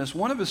wilderness. In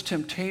one of his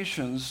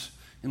temptations,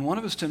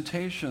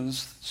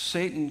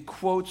 Satan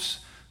quotes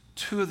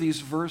two of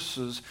these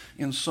verses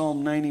in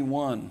Psalm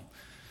 91.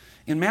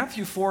 In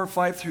Matthew 4,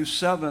 5 through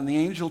 7, the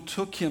angel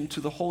took him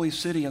to the holy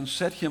city and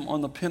set him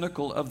on the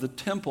pinnacle of the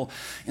temple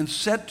and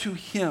said to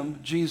him,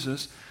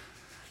 Jesus,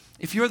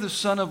 "If you're the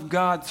Son of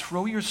God,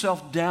 throw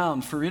yourself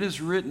down, for it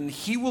is written,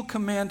 He will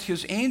command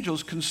His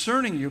angels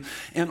concerning you,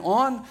 and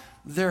on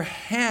their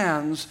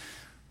hands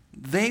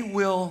they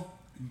will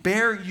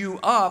bear you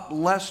up,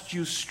 lest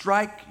you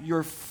strike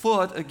your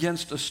foot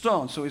against a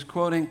stone." So he's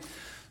quoting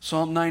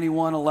Psalm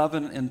 91,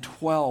 11, and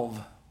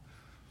 12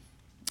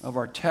 of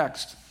our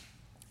text.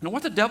 And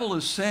what the devil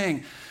is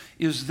saying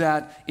is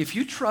that if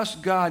you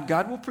trust God,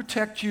 God will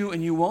protect you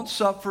and you won't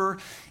suffer.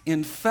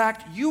 In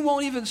fact, you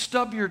won't even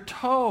stub your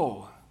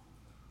toe.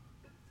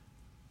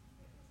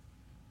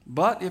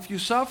 But if you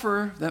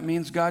suffer, that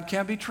means God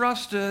can't be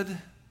trusted.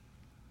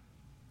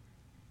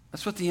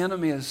 That's what the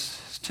enemy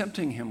is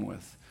tempting him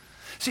with.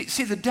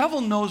 See, the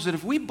devil knows that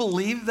if we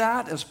believe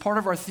that as part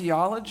of our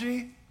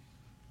theology,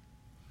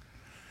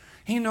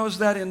 he knows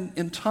that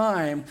in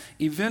time,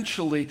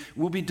 eventually,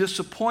 we'll be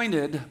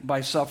disappointed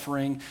by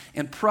suffering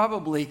and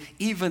probably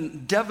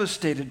even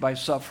devastated by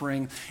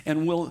suffering,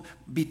 and will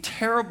be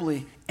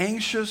terribly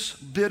anxious,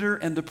 bitter,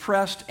 and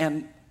depressed,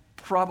 and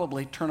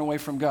probably turn away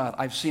from God.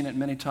 I've seen it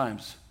many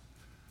times.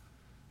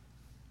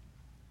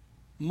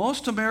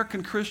 Most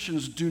American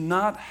Christians do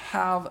not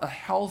have a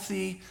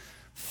healthy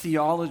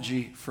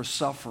theology for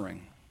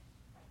suffering,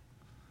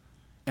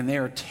 and they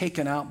are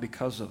taken out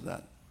because of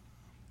that.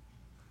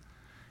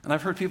 And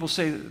I've heard people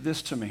say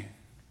this to me: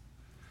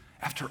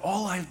 after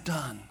all I've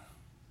done,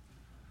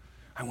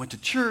 I went to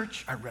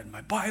church, I read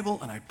my Bible,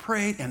 and I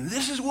prayed, and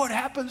this is what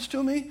happens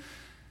to me?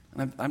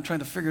 And I'm trying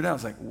to figure it out.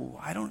 It's like,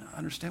 well, I don't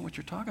understand what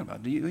you're talking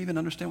about. Do you even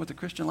understand what the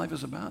Christian life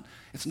is about?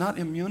 It's not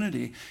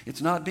immunity. It's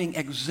not being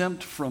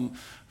exempt from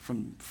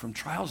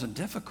trials and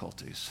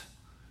difficulties.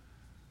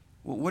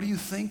 Well, what are you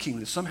thinking?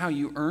 That somehow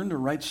you earned a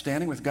right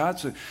standing with God?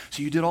 So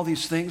you did all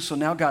these things, so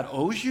now God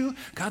owes you?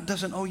 God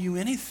doesn't owe you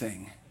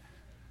anything.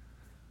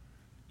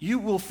 You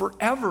will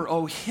forever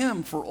owe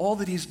Him for all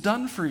that He's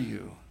done for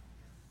you.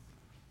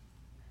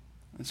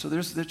 And so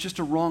there's just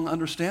a wrong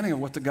understanding of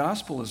what the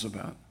gospel is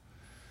about.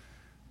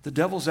 The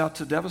devil's out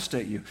to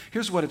devastate you.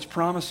 Here's what it's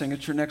promising.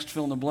 It's your next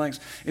fill in the blanks.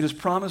 It is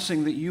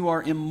promising that you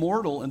are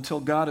immortal until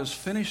God is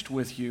finished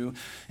with you,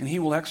 and He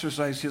will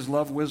exercise His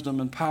love, wisdom,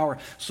 and power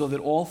so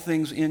that all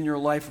things in your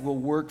life will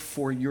work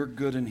for your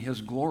good and His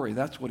glory.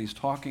 That's what He's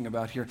talking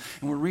about here.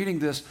 And we're reading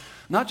this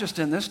not just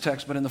in this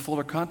text, but in the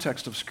fuller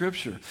context of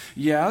Scripture.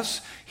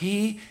 Yes,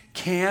 He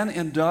can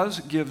and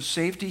does give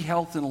safety,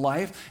 health, and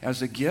life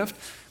as a gift,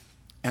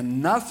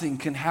 and nothing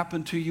can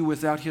happen to you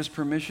without His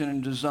permission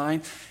and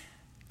design.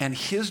 And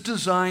His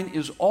design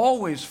is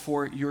always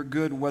for your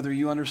good, whether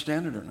you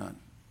understand it or not.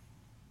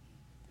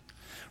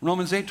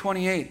 Romans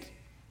 8:28.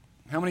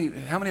 How many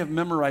have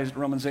memorized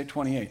Romans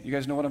 8:28? You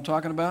guys know what I'm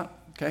talking about?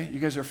 Okay, you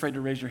guys are afraid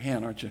to raise your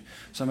hand, aren't you?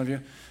 Some of you.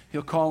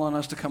 He'll call on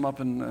us to come up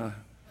and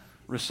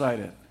recite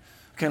it.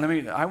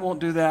 Okay, I won't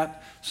do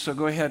that, so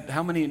go ahead.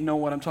 How many know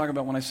what I'm talking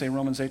about when I say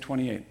Romans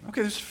 8:28?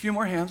 Okay, there's a few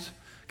more hands.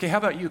 Okay, how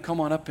about you? Come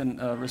on up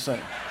and recite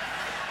it.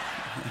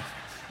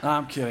 No,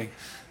 I'm kidding.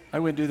 I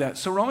wouldn't do that.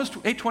 So Romans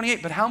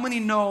 8:28, but how many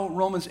know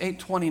Romans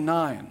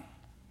 8:29?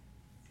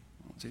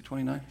 Romans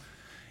 8:29.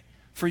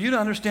 For you to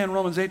understand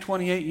Romans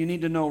 8:28, you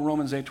need to know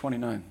Romans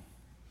 8:29.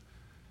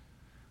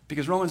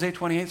 Because Romans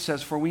 8:28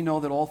 says, "For we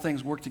know that all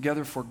things work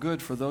together for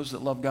good for those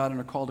that love God and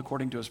are called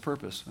according to His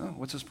purpose." Oh,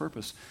 what's His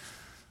purpose?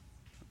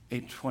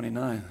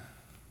 8:29.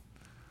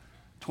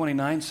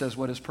 29 says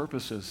what His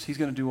purpose is. He's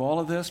going to do all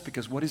of this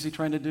because what is He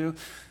trying to do?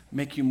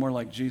 Make you more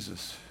like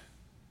Jesus.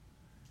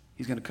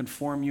 He's going to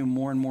conform you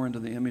more and more into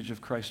the image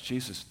of Christ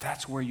Jesus.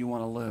 That's where you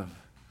want to live.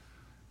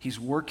 He's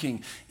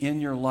working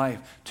in your life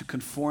to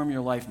conform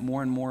your life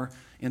more and more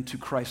into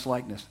Christ's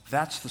likeness.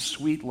 That's the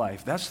sweet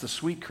life. That's the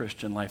sweet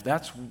Christian life.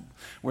 That's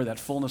where that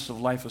fullness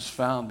of life is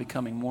found,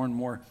 becoming more and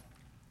more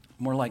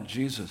like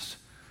Jesus.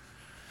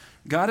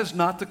 God is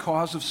not the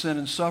cause of sin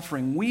and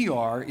suffering. We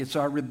are. It's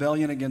our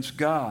rebellion against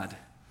God.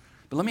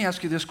 But let me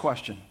ask you this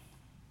question.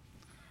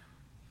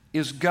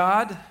 Is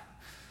God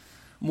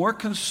more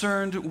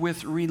concerned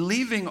with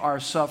relieving our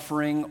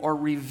suffering or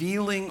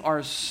revealing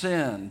our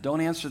sin? Don't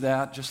answer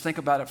that. Just think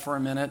about it for a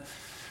minute.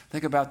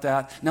 Think about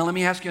that. Now let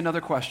me ask you another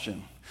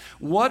question.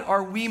 What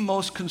are we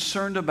most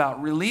concerned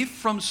about? Relief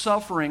from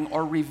suffering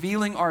or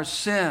revealing our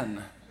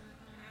sin?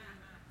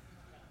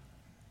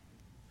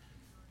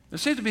 There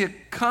seems to be a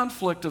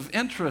conflict of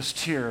interest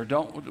here,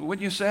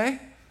 wouldn't you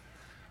say?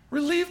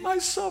 Relieve my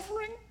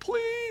suffering,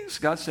 please.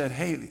 God said,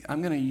 hey,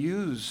 I'm going to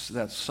use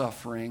that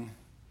suffering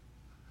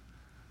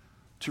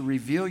to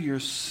reveal your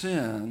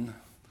sin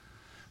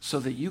so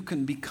that you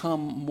can become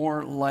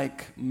more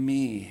like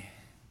me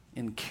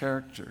in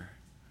character.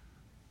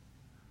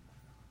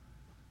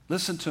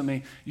 Listen to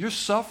me. Your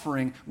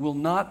suffering will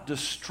not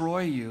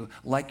destroy you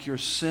like your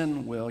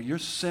sin will. Your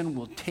sin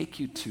will take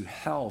you to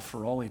hell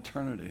for all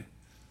eternity.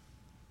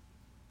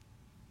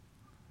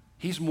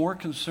 He's more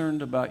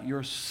concerned about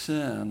your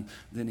sin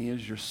than he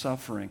is your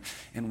suffering,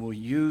 and will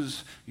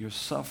use your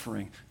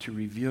suffering to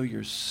reveal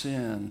your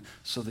sin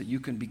so that you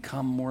can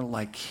become more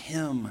like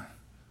him.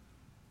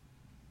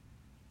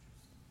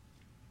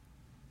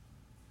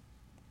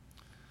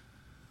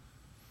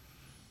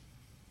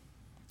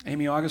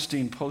 Amy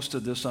Augustine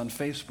posted this on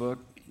Facebook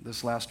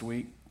this last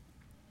week.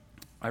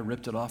 I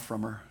ripped it off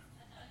from her.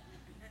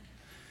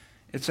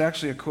 It's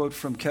actually a quote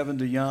from Kevin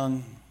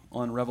DeYoung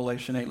on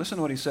Revelation 8. Listen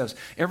to what he says.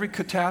 Every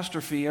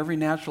catastrophe, every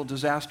natural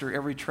disaster,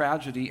 every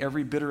tragedy,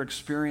 every bitter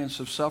experience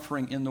of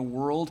suffering in the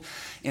world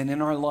and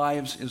in our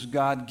lives is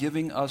God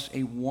giving us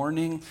a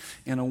warning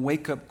and a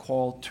wake-up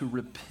call to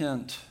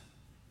repent.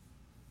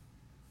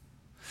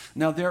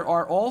 Now, there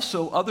are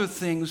also other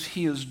things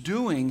he is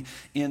doing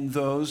in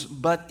those,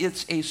 but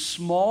it's a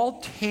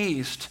small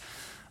taste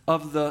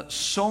of the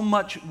so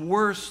much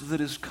worse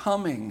that is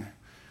coming.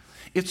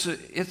 It's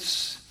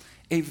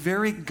a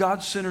very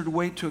God-centered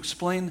way to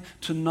explain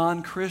to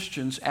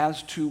non-Christians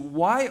as to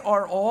why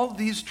are all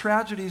these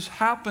tragedies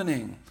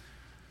happening.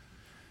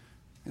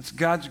 It's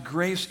God's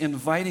grace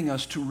inviting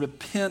us to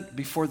repent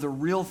before the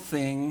real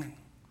thing,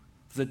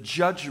 the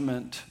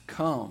judgment,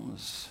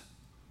 comes.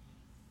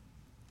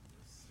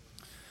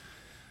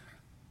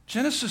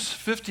 Genesis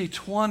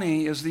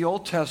 50:20 is the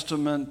Old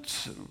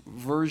Testament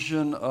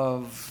version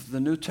of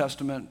the New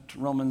Testament,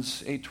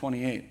 Romans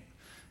 8:28. You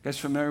guys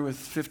familiar with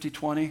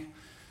 50:20?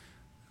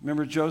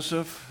 Remember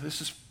Joseph?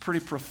 This is pretty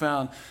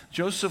profound.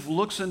 Joseph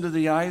looks into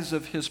the eyes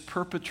of his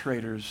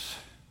perpetrators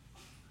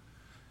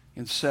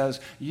and says,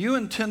 you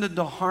intended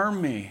to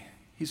harm me.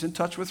 He's in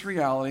touch with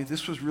reality.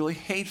 This was really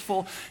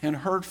hateful and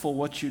hurtful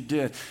what you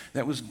did.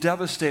 That was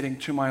devastating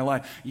to my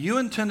life. You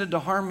intended to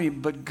harm me,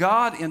 but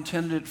God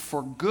intended it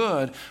for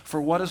good, for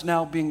what is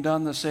now being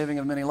done, the saving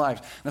of many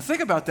lives. Now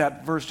think about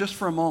that verse just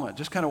for a moment.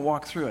 Just kind of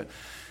walk through it.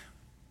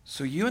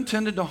 So you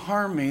intended to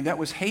harm me. That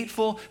was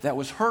hateful. That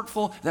was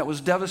hurtful. That was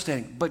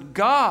devastating. But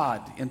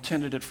God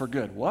intended it for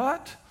good.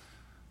 What?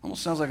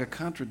 Almost sounds like a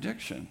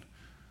contradiction.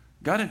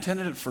 God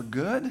intended it for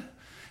good?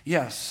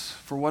 Yes,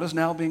 for what is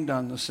now being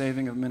done, the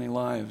saving of many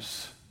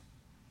lives.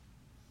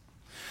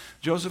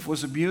 Joseph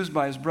was abused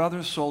by his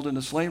brothers, sold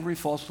into slavery,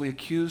 falsely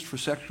accused for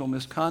sexual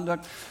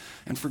misconduct,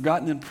 and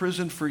forgotten in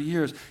prison for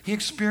years. He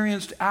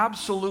experienced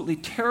absolutely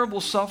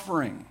terrible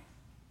suffering.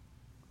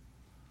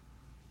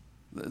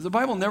 The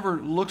Bible never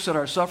looks at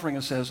our suffering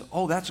and says,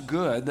 oh, that's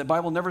good. The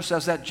Bible never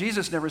says that.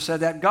 Jesus never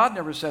said that. God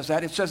never says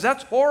that. It says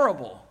that's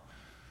horrible.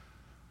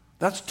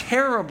 That's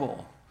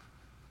terrible.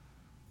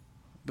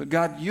 But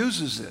God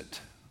uses it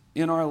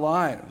in our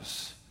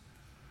lives.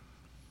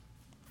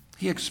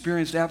 He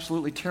experienced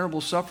absolutely terrible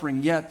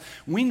suffering, yet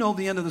we know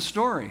the end of the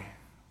story.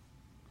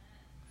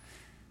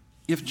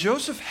 If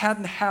Joseph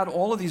hadn't had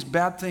all of these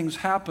bad things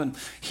happen,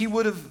 he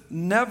would have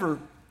never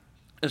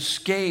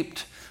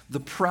escaped the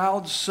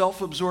proud,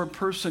 self-absorbed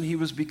person he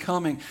was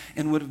becoming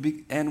and would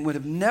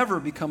have never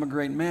become a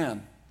great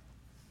man.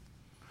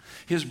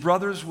 His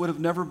brothers would have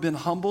never been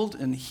humbled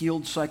and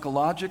healed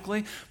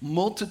psychologically.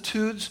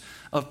 Multitudes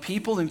of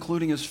people,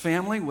 including his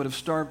family, would have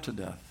starved to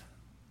death.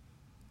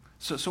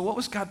 So what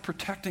was God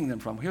protecting them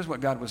from? Here's what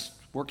God was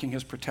working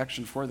his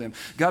protection for them.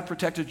 God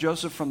protected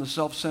Joseph from the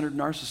self-centered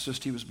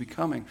narcissist he was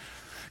becoming.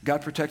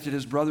 God protected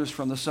his brothers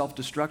from the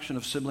self-destruction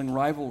of sibling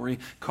rivalry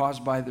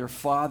caused by their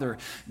father.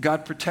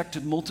 God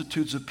protected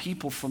multitudes of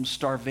people from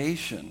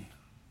starvation.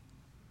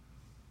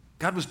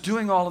 God was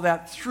doing all of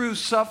that through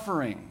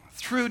suffering,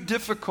 through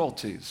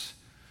difficulties.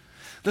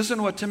 Listen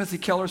to what Timothy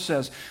Keller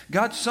says.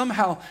 God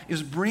somehow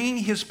is bringing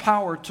his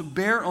power to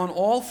bear on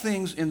all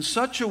things in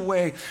such a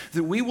way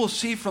that we will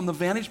see from the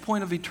vantage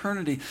point of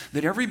eternity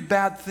that every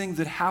bad thing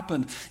that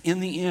happened in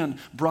the end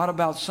brought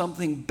about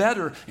something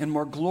better and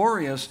more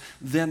glorious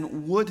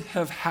than would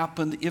have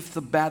happened if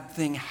the bad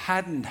thing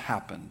hadn't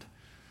happened.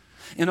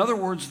 In other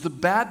words, the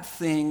bad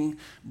thing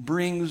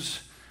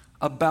brings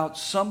about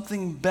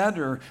something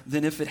better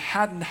than if it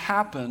hadn't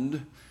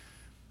happened,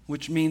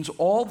 which means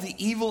all the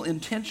evil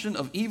intention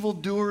of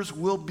evildoers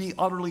will be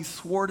utterly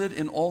thwarted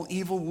and all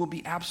evil will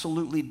be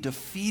absolutely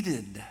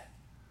defeated.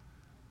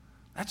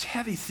 That's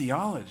heavy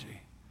theology.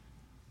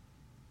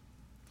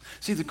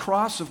 See, the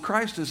cross of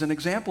Christ is an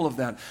example of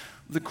that.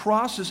 The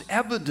cross is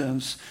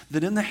evidence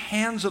that in the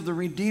hands of the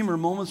Redeemer,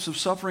 moments of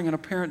suffering and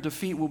apparent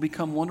defeat will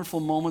become wonderful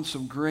moments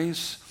of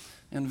grace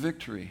and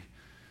victory.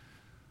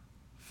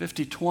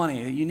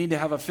 50-20, you need to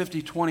have a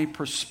 50-20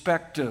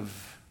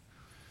 perspective.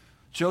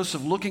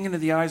 Joseph looking into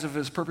the eyes of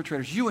his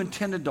perpetrators, you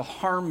intended to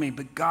harm me,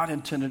 but God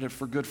intended it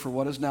for good, for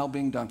what is now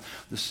being done,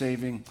 the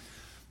saving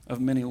of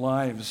many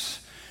lives.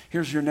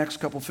 Here's your next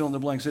couple fill in the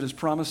blanks. It is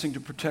promising to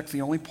protect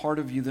the only part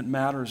of you that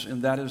matters,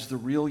 and that is the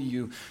real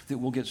you that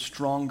will get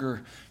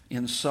stronger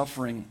in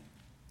suffering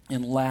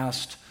and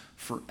last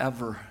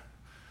forever.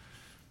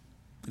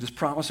 It is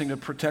promising to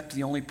protect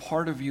the only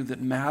part of you that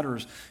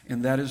matters,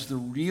 and that is the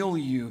real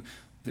you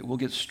that will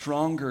get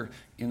stronger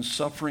in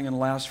suffering and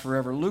last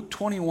forever. Luke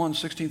 21,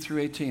 16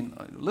 through 18.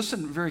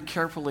 Listen very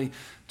carefully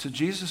to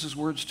Jesus'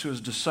 words to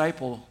his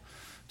disciples.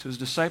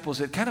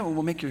 It kind of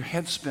will make your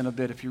head spin a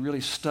bit if you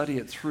really study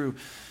it through.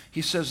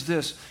 He says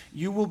this,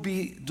 "You will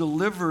be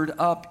delivered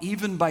up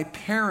even by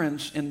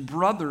parents and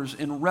brothers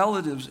and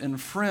relatives and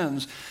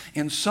friends,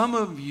 and some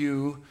of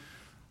you,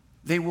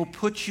 they will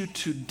put you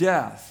to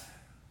death.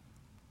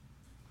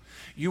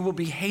 You will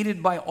be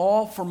hated by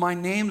all for my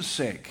name's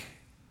sake,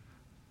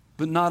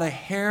 but not a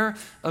hair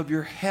of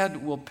your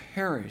head will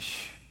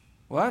perish."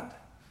 What?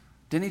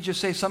 Didn't he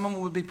just say some of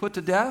them would be put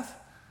to death?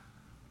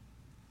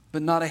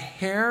 But not a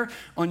hair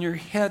on your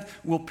head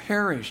will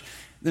perish.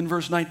 Then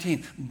verse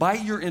 19, "By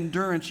your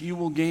endurance you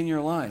will gain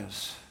your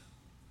lives."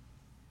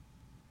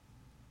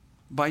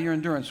 By your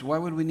endurance. Why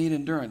would we need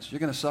endurance? You're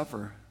going to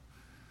suffer.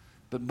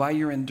 But by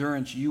your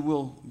endurance, you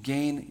will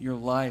gain your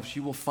lives.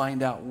 You will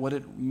find out what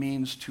it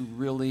means to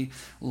really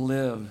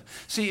live.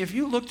 See, if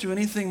you look to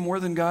anything more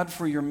than God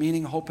for your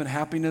meaning, hope, and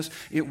happiness,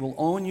 it will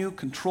own you,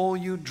 control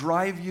you,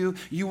 drive you.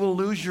 You will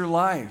lose your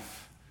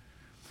life.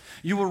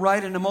 You will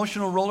ride an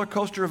emotional roller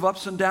coaster of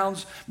ups and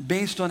downs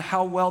based on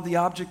how well the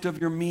object of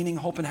your meaning,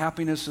 hope, and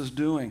happiness is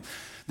doing.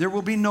 There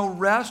will be no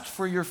rest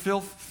for your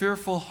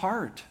fearful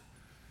heart.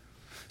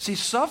 See,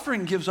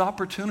 suffering gives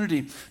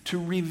opportunity to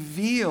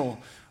reveal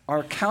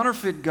our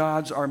counterfeit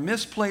gods, our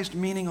misplaced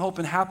meaning, hope,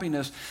 and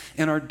happiness,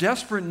 and our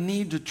desperate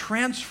need to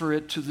transfer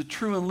it to the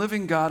true and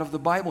living God of the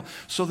Bible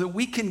so that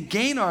we can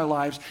gain our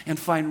lives and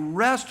find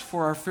rest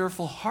for our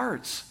fearful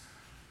hearts.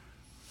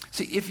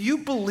 See, if you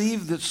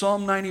believe that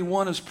Psalm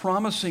 91 is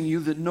promising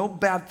you that no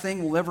bad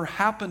thing will ever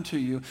happen to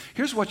you,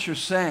 here's what you're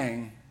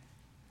saying.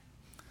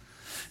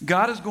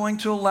 God is going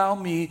to allow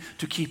me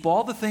to keep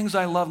all the things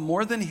I love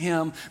more than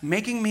Him,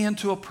 making me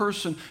into a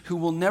person who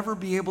will never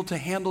be able to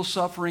handle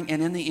suffering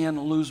and in the end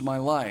lose my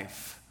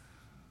life.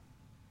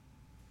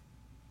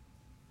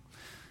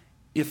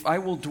 If I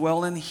will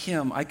dwell in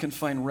Him, I can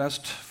find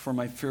rest for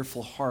my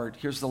fearful heart.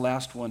 Here's the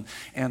last one.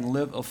 And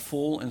live a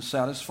full and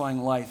satisfying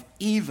life,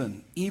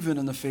 even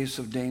in the face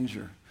of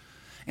danger.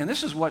 And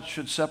this is what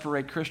should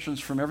separate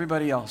Christians from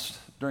everybody else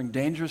during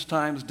dangerous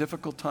times,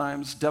 difficult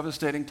times,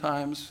 devastating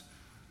times,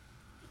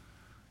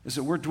 is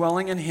that we're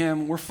dwelling in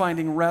Him, we're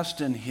finding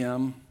rest in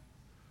Him,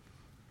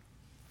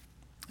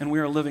 and we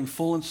are living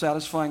full and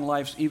satisfying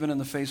lives even in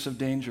the face of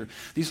danger.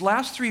 These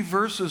last three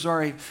verses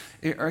are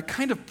a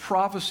kind of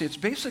prophecy. It's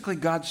basically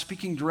God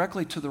speaking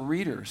directly to the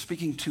reader,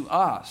 speaking to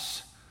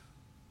us,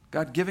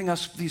 God giving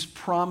us these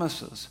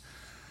promises.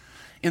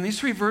 In these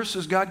three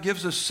verses, God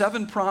gives us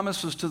 7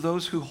 promises to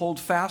those who hold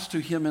fast to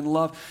Him in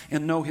love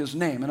and know His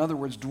name. In other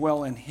words,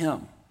 dwell in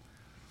Him.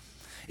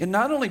 It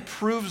not only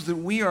proves that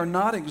we are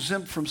not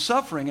exempt from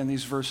suffering in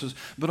these verses,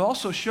 but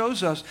also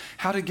shows us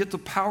how to get the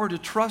power to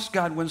trust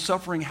God when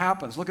suffering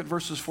happens. Look at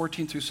verses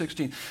 14 through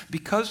 16.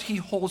 Because He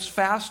holds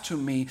fast to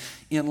me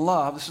in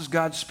love, this is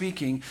God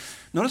speaking.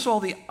 Notice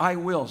all the I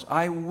wills.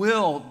 I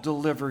will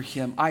deliver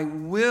him. I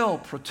will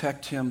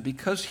protect him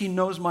because he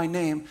knows my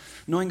name.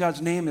 Knowing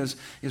God's name is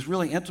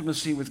really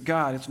intimacy with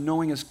God. It's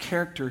knowing His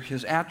character,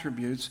 His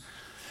attributes.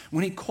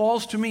 When He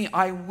calls to me,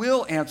 I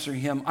will answer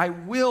him. I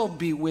will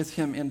be with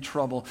him in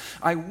trouble.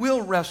 I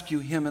will rescue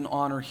him and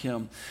honor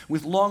him.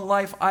 With long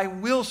life, I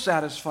will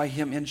satisfy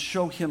him and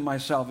show him my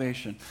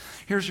salvation.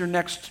 Here's your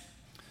next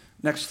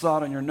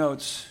thought on your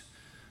notes.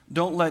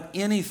 Don't let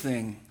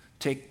anything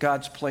take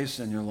God's place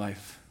in your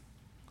life.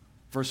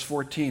 Verse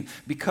 14,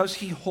 because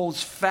he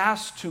holds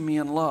fast to me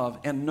in love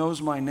and knows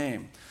my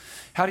name.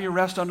 How do you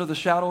rest under the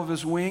shadow of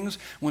his wings?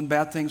 When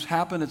bad things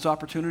happen, it's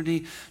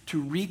opportunity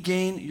to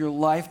regain your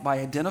life by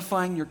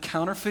identifying your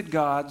counterfeit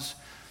gods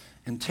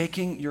and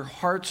taking your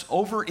heart's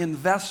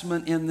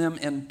over-investment in them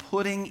and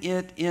putting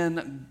it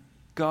in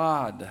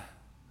God.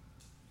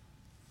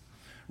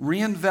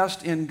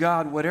 Reinvest in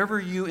God. Whatever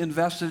you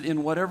invested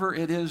in, whatever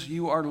it is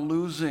you are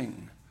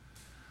losing.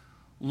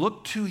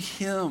 Look to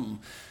him.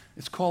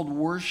 It's called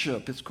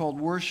worship. It's called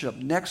worship.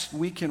 Next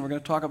weekend, we're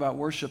going to talk about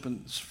worship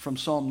from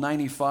Psalm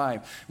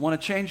 95. Want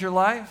to change your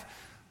life?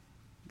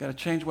 You've got to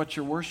change what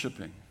you're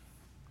worshiping.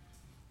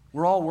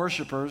 We're all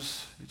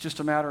worshipers. It's just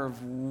a matter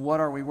of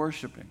what are we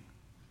worshiping?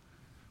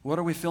 What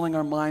are we filling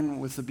our mind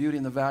with the beauty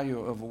and the value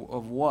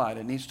of what?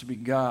 It needs to be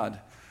God.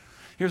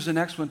 Here's the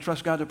next one.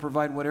 Trust God to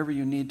provide whatever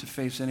you need to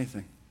face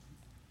anything.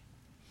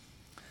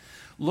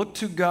 Look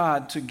to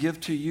God to give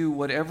to you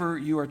whatever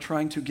you are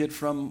trying to get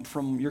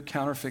from your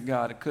counterfeit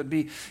God. It could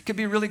be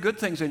really good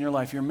things in your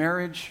life, your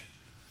marriage,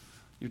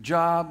 your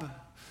job,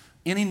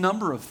 any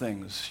number of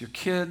things. Your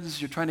kids,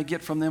 you're trying to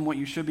get from them what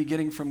you should be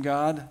getting from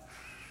God.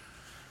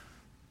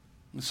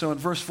 And so in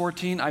verse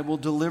 14, I will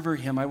deliver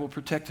him, I will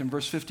protect him.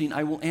 Verse 15,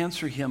 I will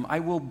answer him,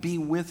 I will be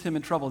with him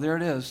in trouble. There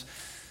it is.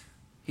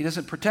 He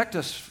doesn't protect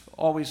us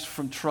always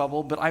from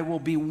trouble, but I will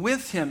be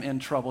with him in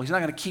trouble. He's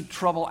not going to keep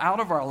trouble out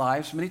of our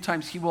lives. Many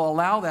times he will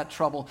allow that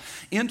trouble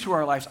into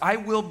our lives. I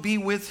will be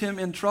with him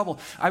in trouble.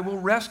 I will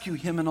rescue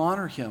him and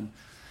honor him.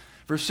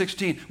 Verse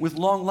 16, with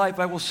long life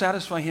I will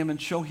satisfy him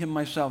and show him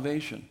my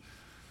salvation.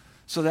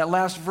 So that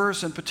last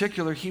verse in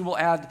particular, he will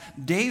add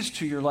days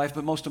to your life,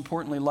 but most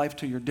importantly, life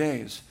to your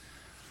days.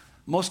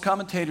 Most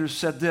commentators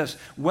said this: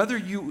 whether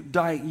you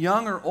die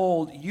young or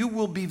old, you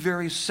will be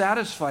very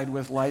satisfied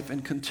with life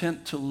and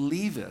content to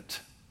leave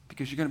it,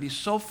 because you're going to be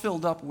so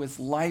filled up with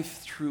life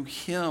through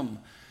him.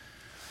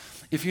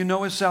 If you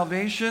know his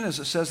salvation, as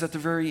it says at the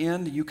very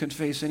end, you can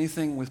face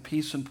anything with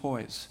peace and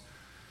poise.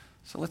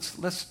 So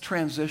let's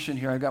transition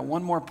here. I've got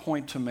one more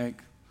point to make.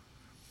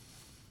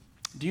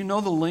 Do you know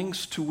the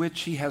lengths to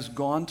which he has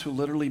gone to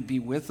literally be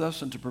with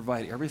us and to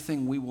provide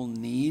everything we will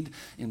need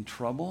in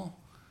trouble?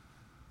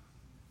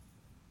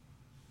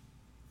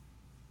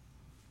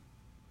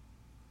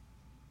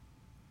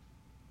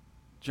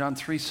 John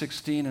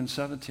 3:16 and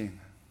 17.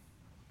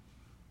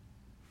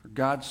 For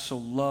God so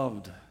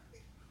loved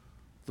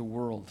the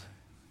world,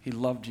 he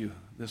loved you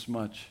this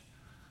much,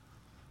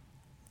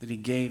 that he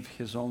gave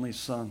his only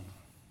Son,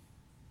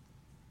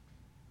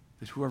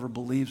 that whoever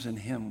believes in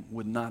him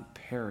would not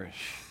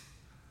perish.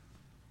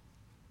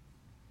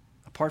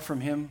 Apart from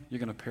him, you're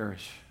going to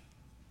perish.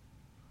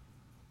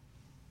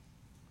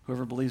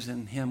 Whoever believes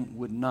in him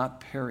would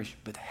not perish,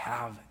 but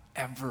have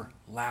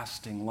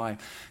everlasting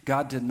life.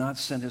 God did not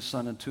send his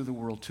Son into the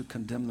world to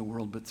condemn the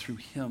world, but through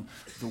him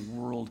the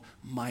world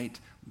might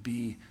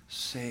be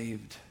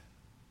saved.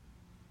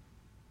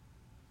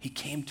 He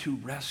came to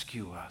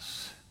rescue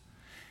us.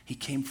 He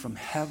came from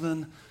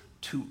heaven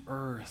to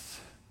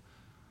earth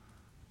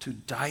to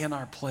die in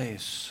our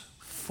place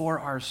for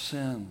our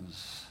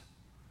sins.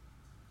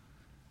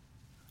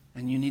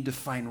 And you need to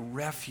find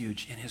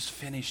refuge in his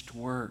finished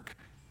work.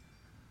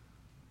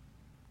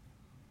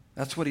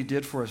 That's what he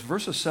did for us.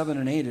 Verses 7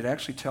 and 8, it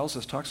actually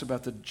talks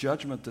about the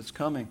judgment that's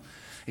coming.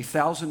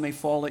 1,000 may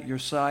fall at your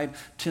side,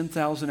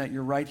 10,000 at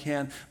your right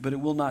hand, but it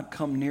will not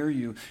come near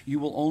you. You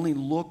will only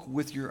look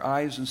with your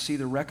eyes and see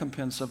the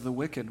recompense of the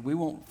wicked. We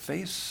won't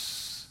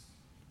face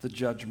the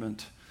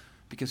judgment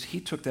because he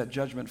took that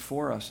judgment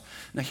for us.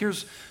 Now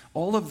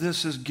all of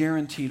this is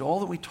guaranteed, all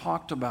that we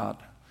talked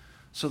about,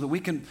 so that we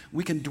can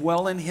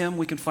dwell in him,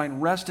 we can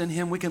find rest in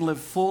him, we can live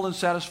full and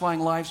satisfying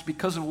lives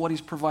because of what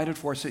he's provided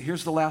for us.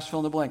 Here's the last fill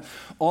in the blank.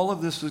 All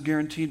of this is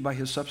guaranteed by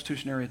his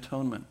substitutionary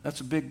atonement.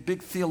 That's a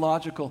big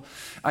theological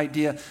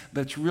idea,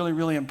 but it's really,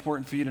 really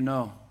important for you to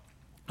know.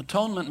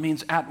 Atonement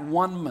means at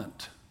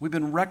one-ment. We've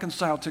been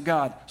reconciled to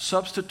God.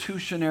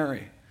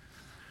 Substitutionary.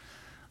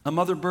 A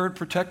mother bird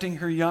protecting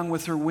her young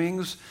with her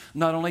wings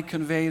not only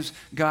conveys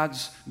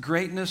God's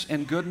greatness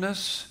and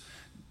goodness,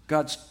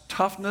 God's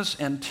toughness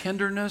and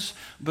tenderness,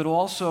 but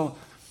also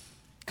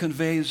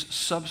conveys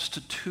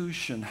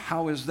substitution.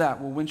 How is that?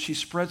 Well, when she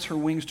spreads her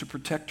wings to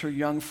protect her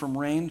young from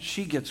rain,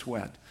 she gets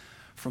wet.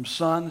 From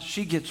sun,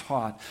 she gets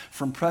hot.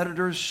 From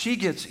predators, she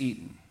gets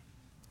eaten.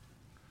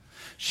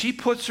 She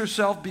puts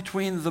herself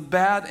between the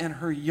bad and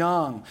her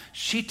young.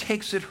 She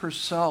takes it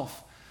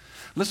herself.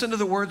 Listen to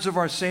the words of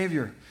our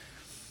Savior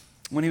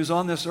when he was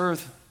on this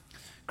earth,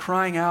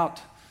 crying out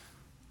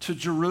to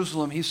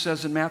Jerusalem. He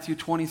says in Matthew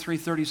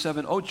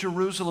 23:37, "O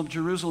Jerusalem,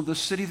 Jerusalem, the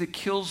city that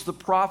kills the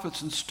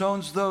prophets and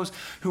stones those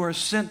who are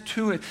sent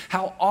to it.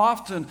 How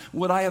often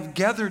would I have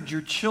gathered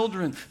your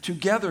children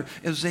together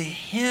as a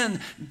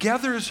hen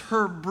gathers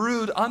her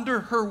brood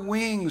under her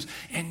wings,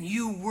 and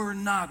you were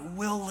not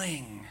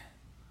willing."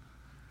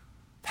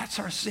 That's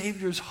our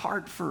Savior's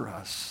heart for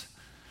us.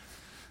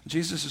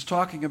 Jesus is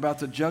talking about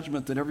the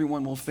judgment that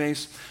everyone will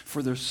face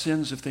for their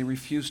sins if they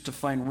refuse to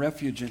find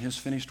refuge in his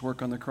finished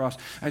work on the cross.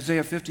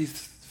 Isaiah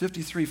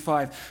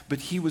 53:5, "But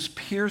he was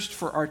pierced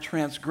for our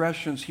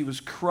transgressions, he was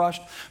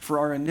crushed for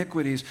our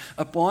iniquities.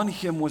 Upon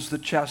him was the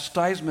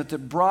chastisement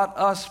that brought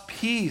us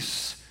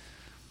peace,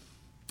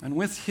 and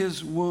with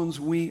his wounds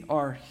we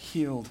are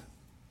healed."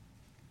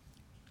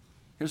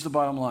 Here's the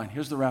bottom line.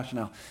 Here's the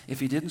rationale.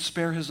 If he didn't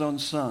spare his own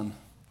Son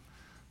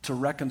to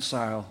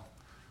reconcile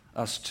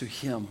us to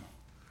him,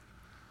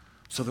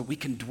 so that we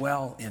can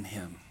dwell in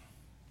him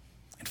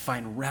and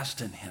find rest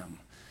in him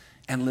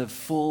and live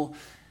full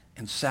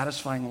and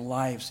satisfying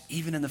lives,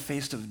 even in the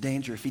face of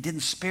danger. If he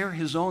didn't spare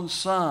his own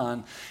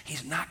Son,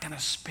 he's not going to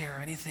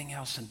spare anything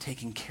else in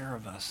taking care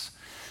of us.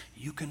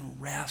 You can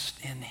rest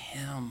in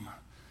him.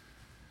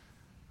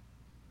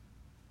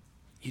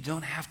 You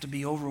don't have to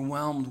be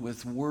overwhelmed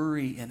with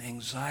worry and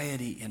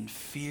anxiety and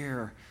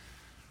fear.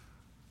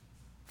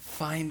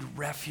 Find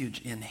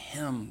refuge in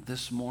him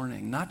this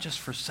morning, not just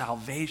for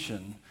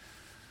salvation,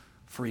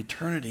 for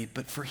eternity,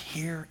 but for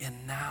here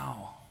and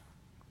now.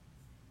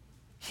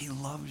 He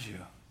loves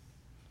you.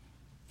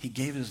 He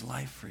gave his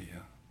life for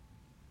you.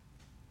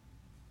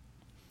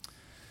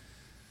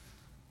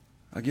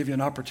 I'll give you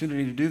an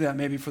opportunity to do that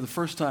maybe for the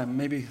first time,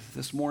 maybe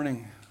this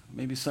morning.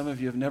 Maybe some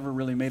of you have never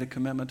really made a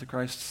commitment to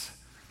Christ.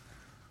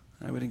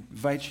 I would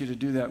invite you to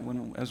do that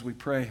as we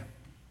pray.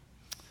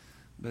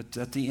 But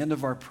at the end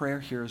of our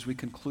prayer here, as we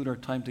conclude our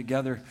time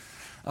together,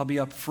 I'll be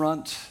up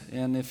front,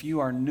 and if you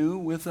are new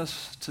with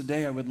us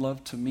today, I would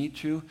love to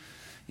meet you.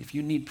 If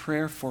you need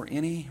prayer for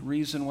any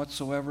reason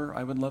whatsoever,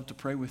 I would love to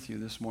pray with you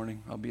this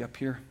morning. I'll be up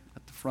here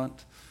at the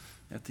front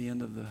at the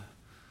end of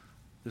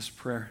this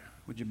prayer.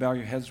 Would you bow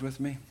your heads with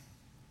me?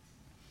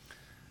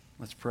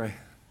 Let's pray.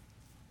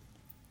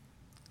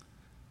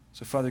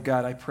 So, Father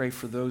God, I pray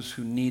for those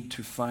who need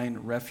to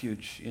find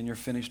refuge in your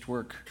finished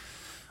work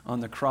on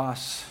the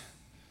cross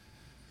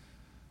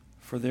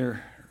for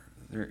their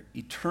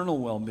eternal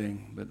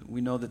well-being, but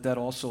we know that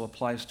also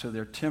applies to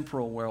their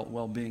temporal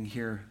well-being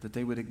here, that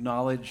they would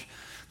acknowledge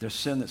their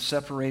sin that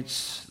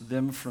separates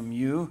them from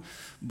you,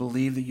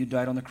 believe that you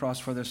died on the cross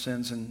for their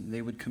sins, and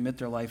they would commit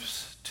their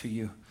lives to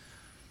you.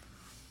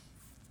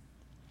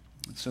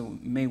 And so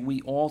may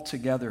we all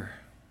together,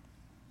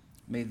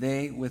 may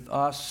they with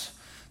us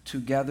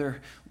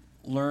together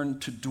learn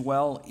to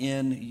dwell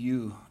in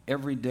you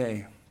every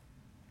day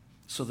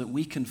so that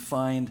we can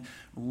find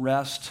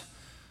rest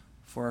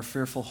for our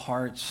fearful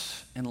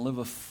hearts and live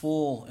a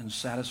full and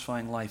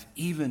satisfying life,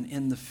 even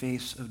in the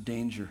face of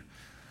danger.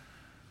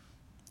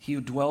 He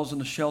who dwells in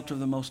the shelter of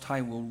the Most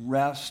High will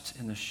rest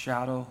in the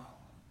shadow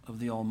of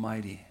the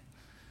Almighty.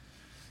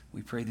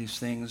 We pray these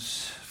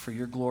things for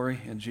your glory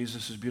in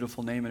Jesus'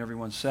 beautiful name. And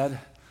everyone said,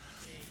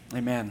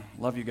 Amen.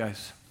 Love you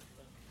guys.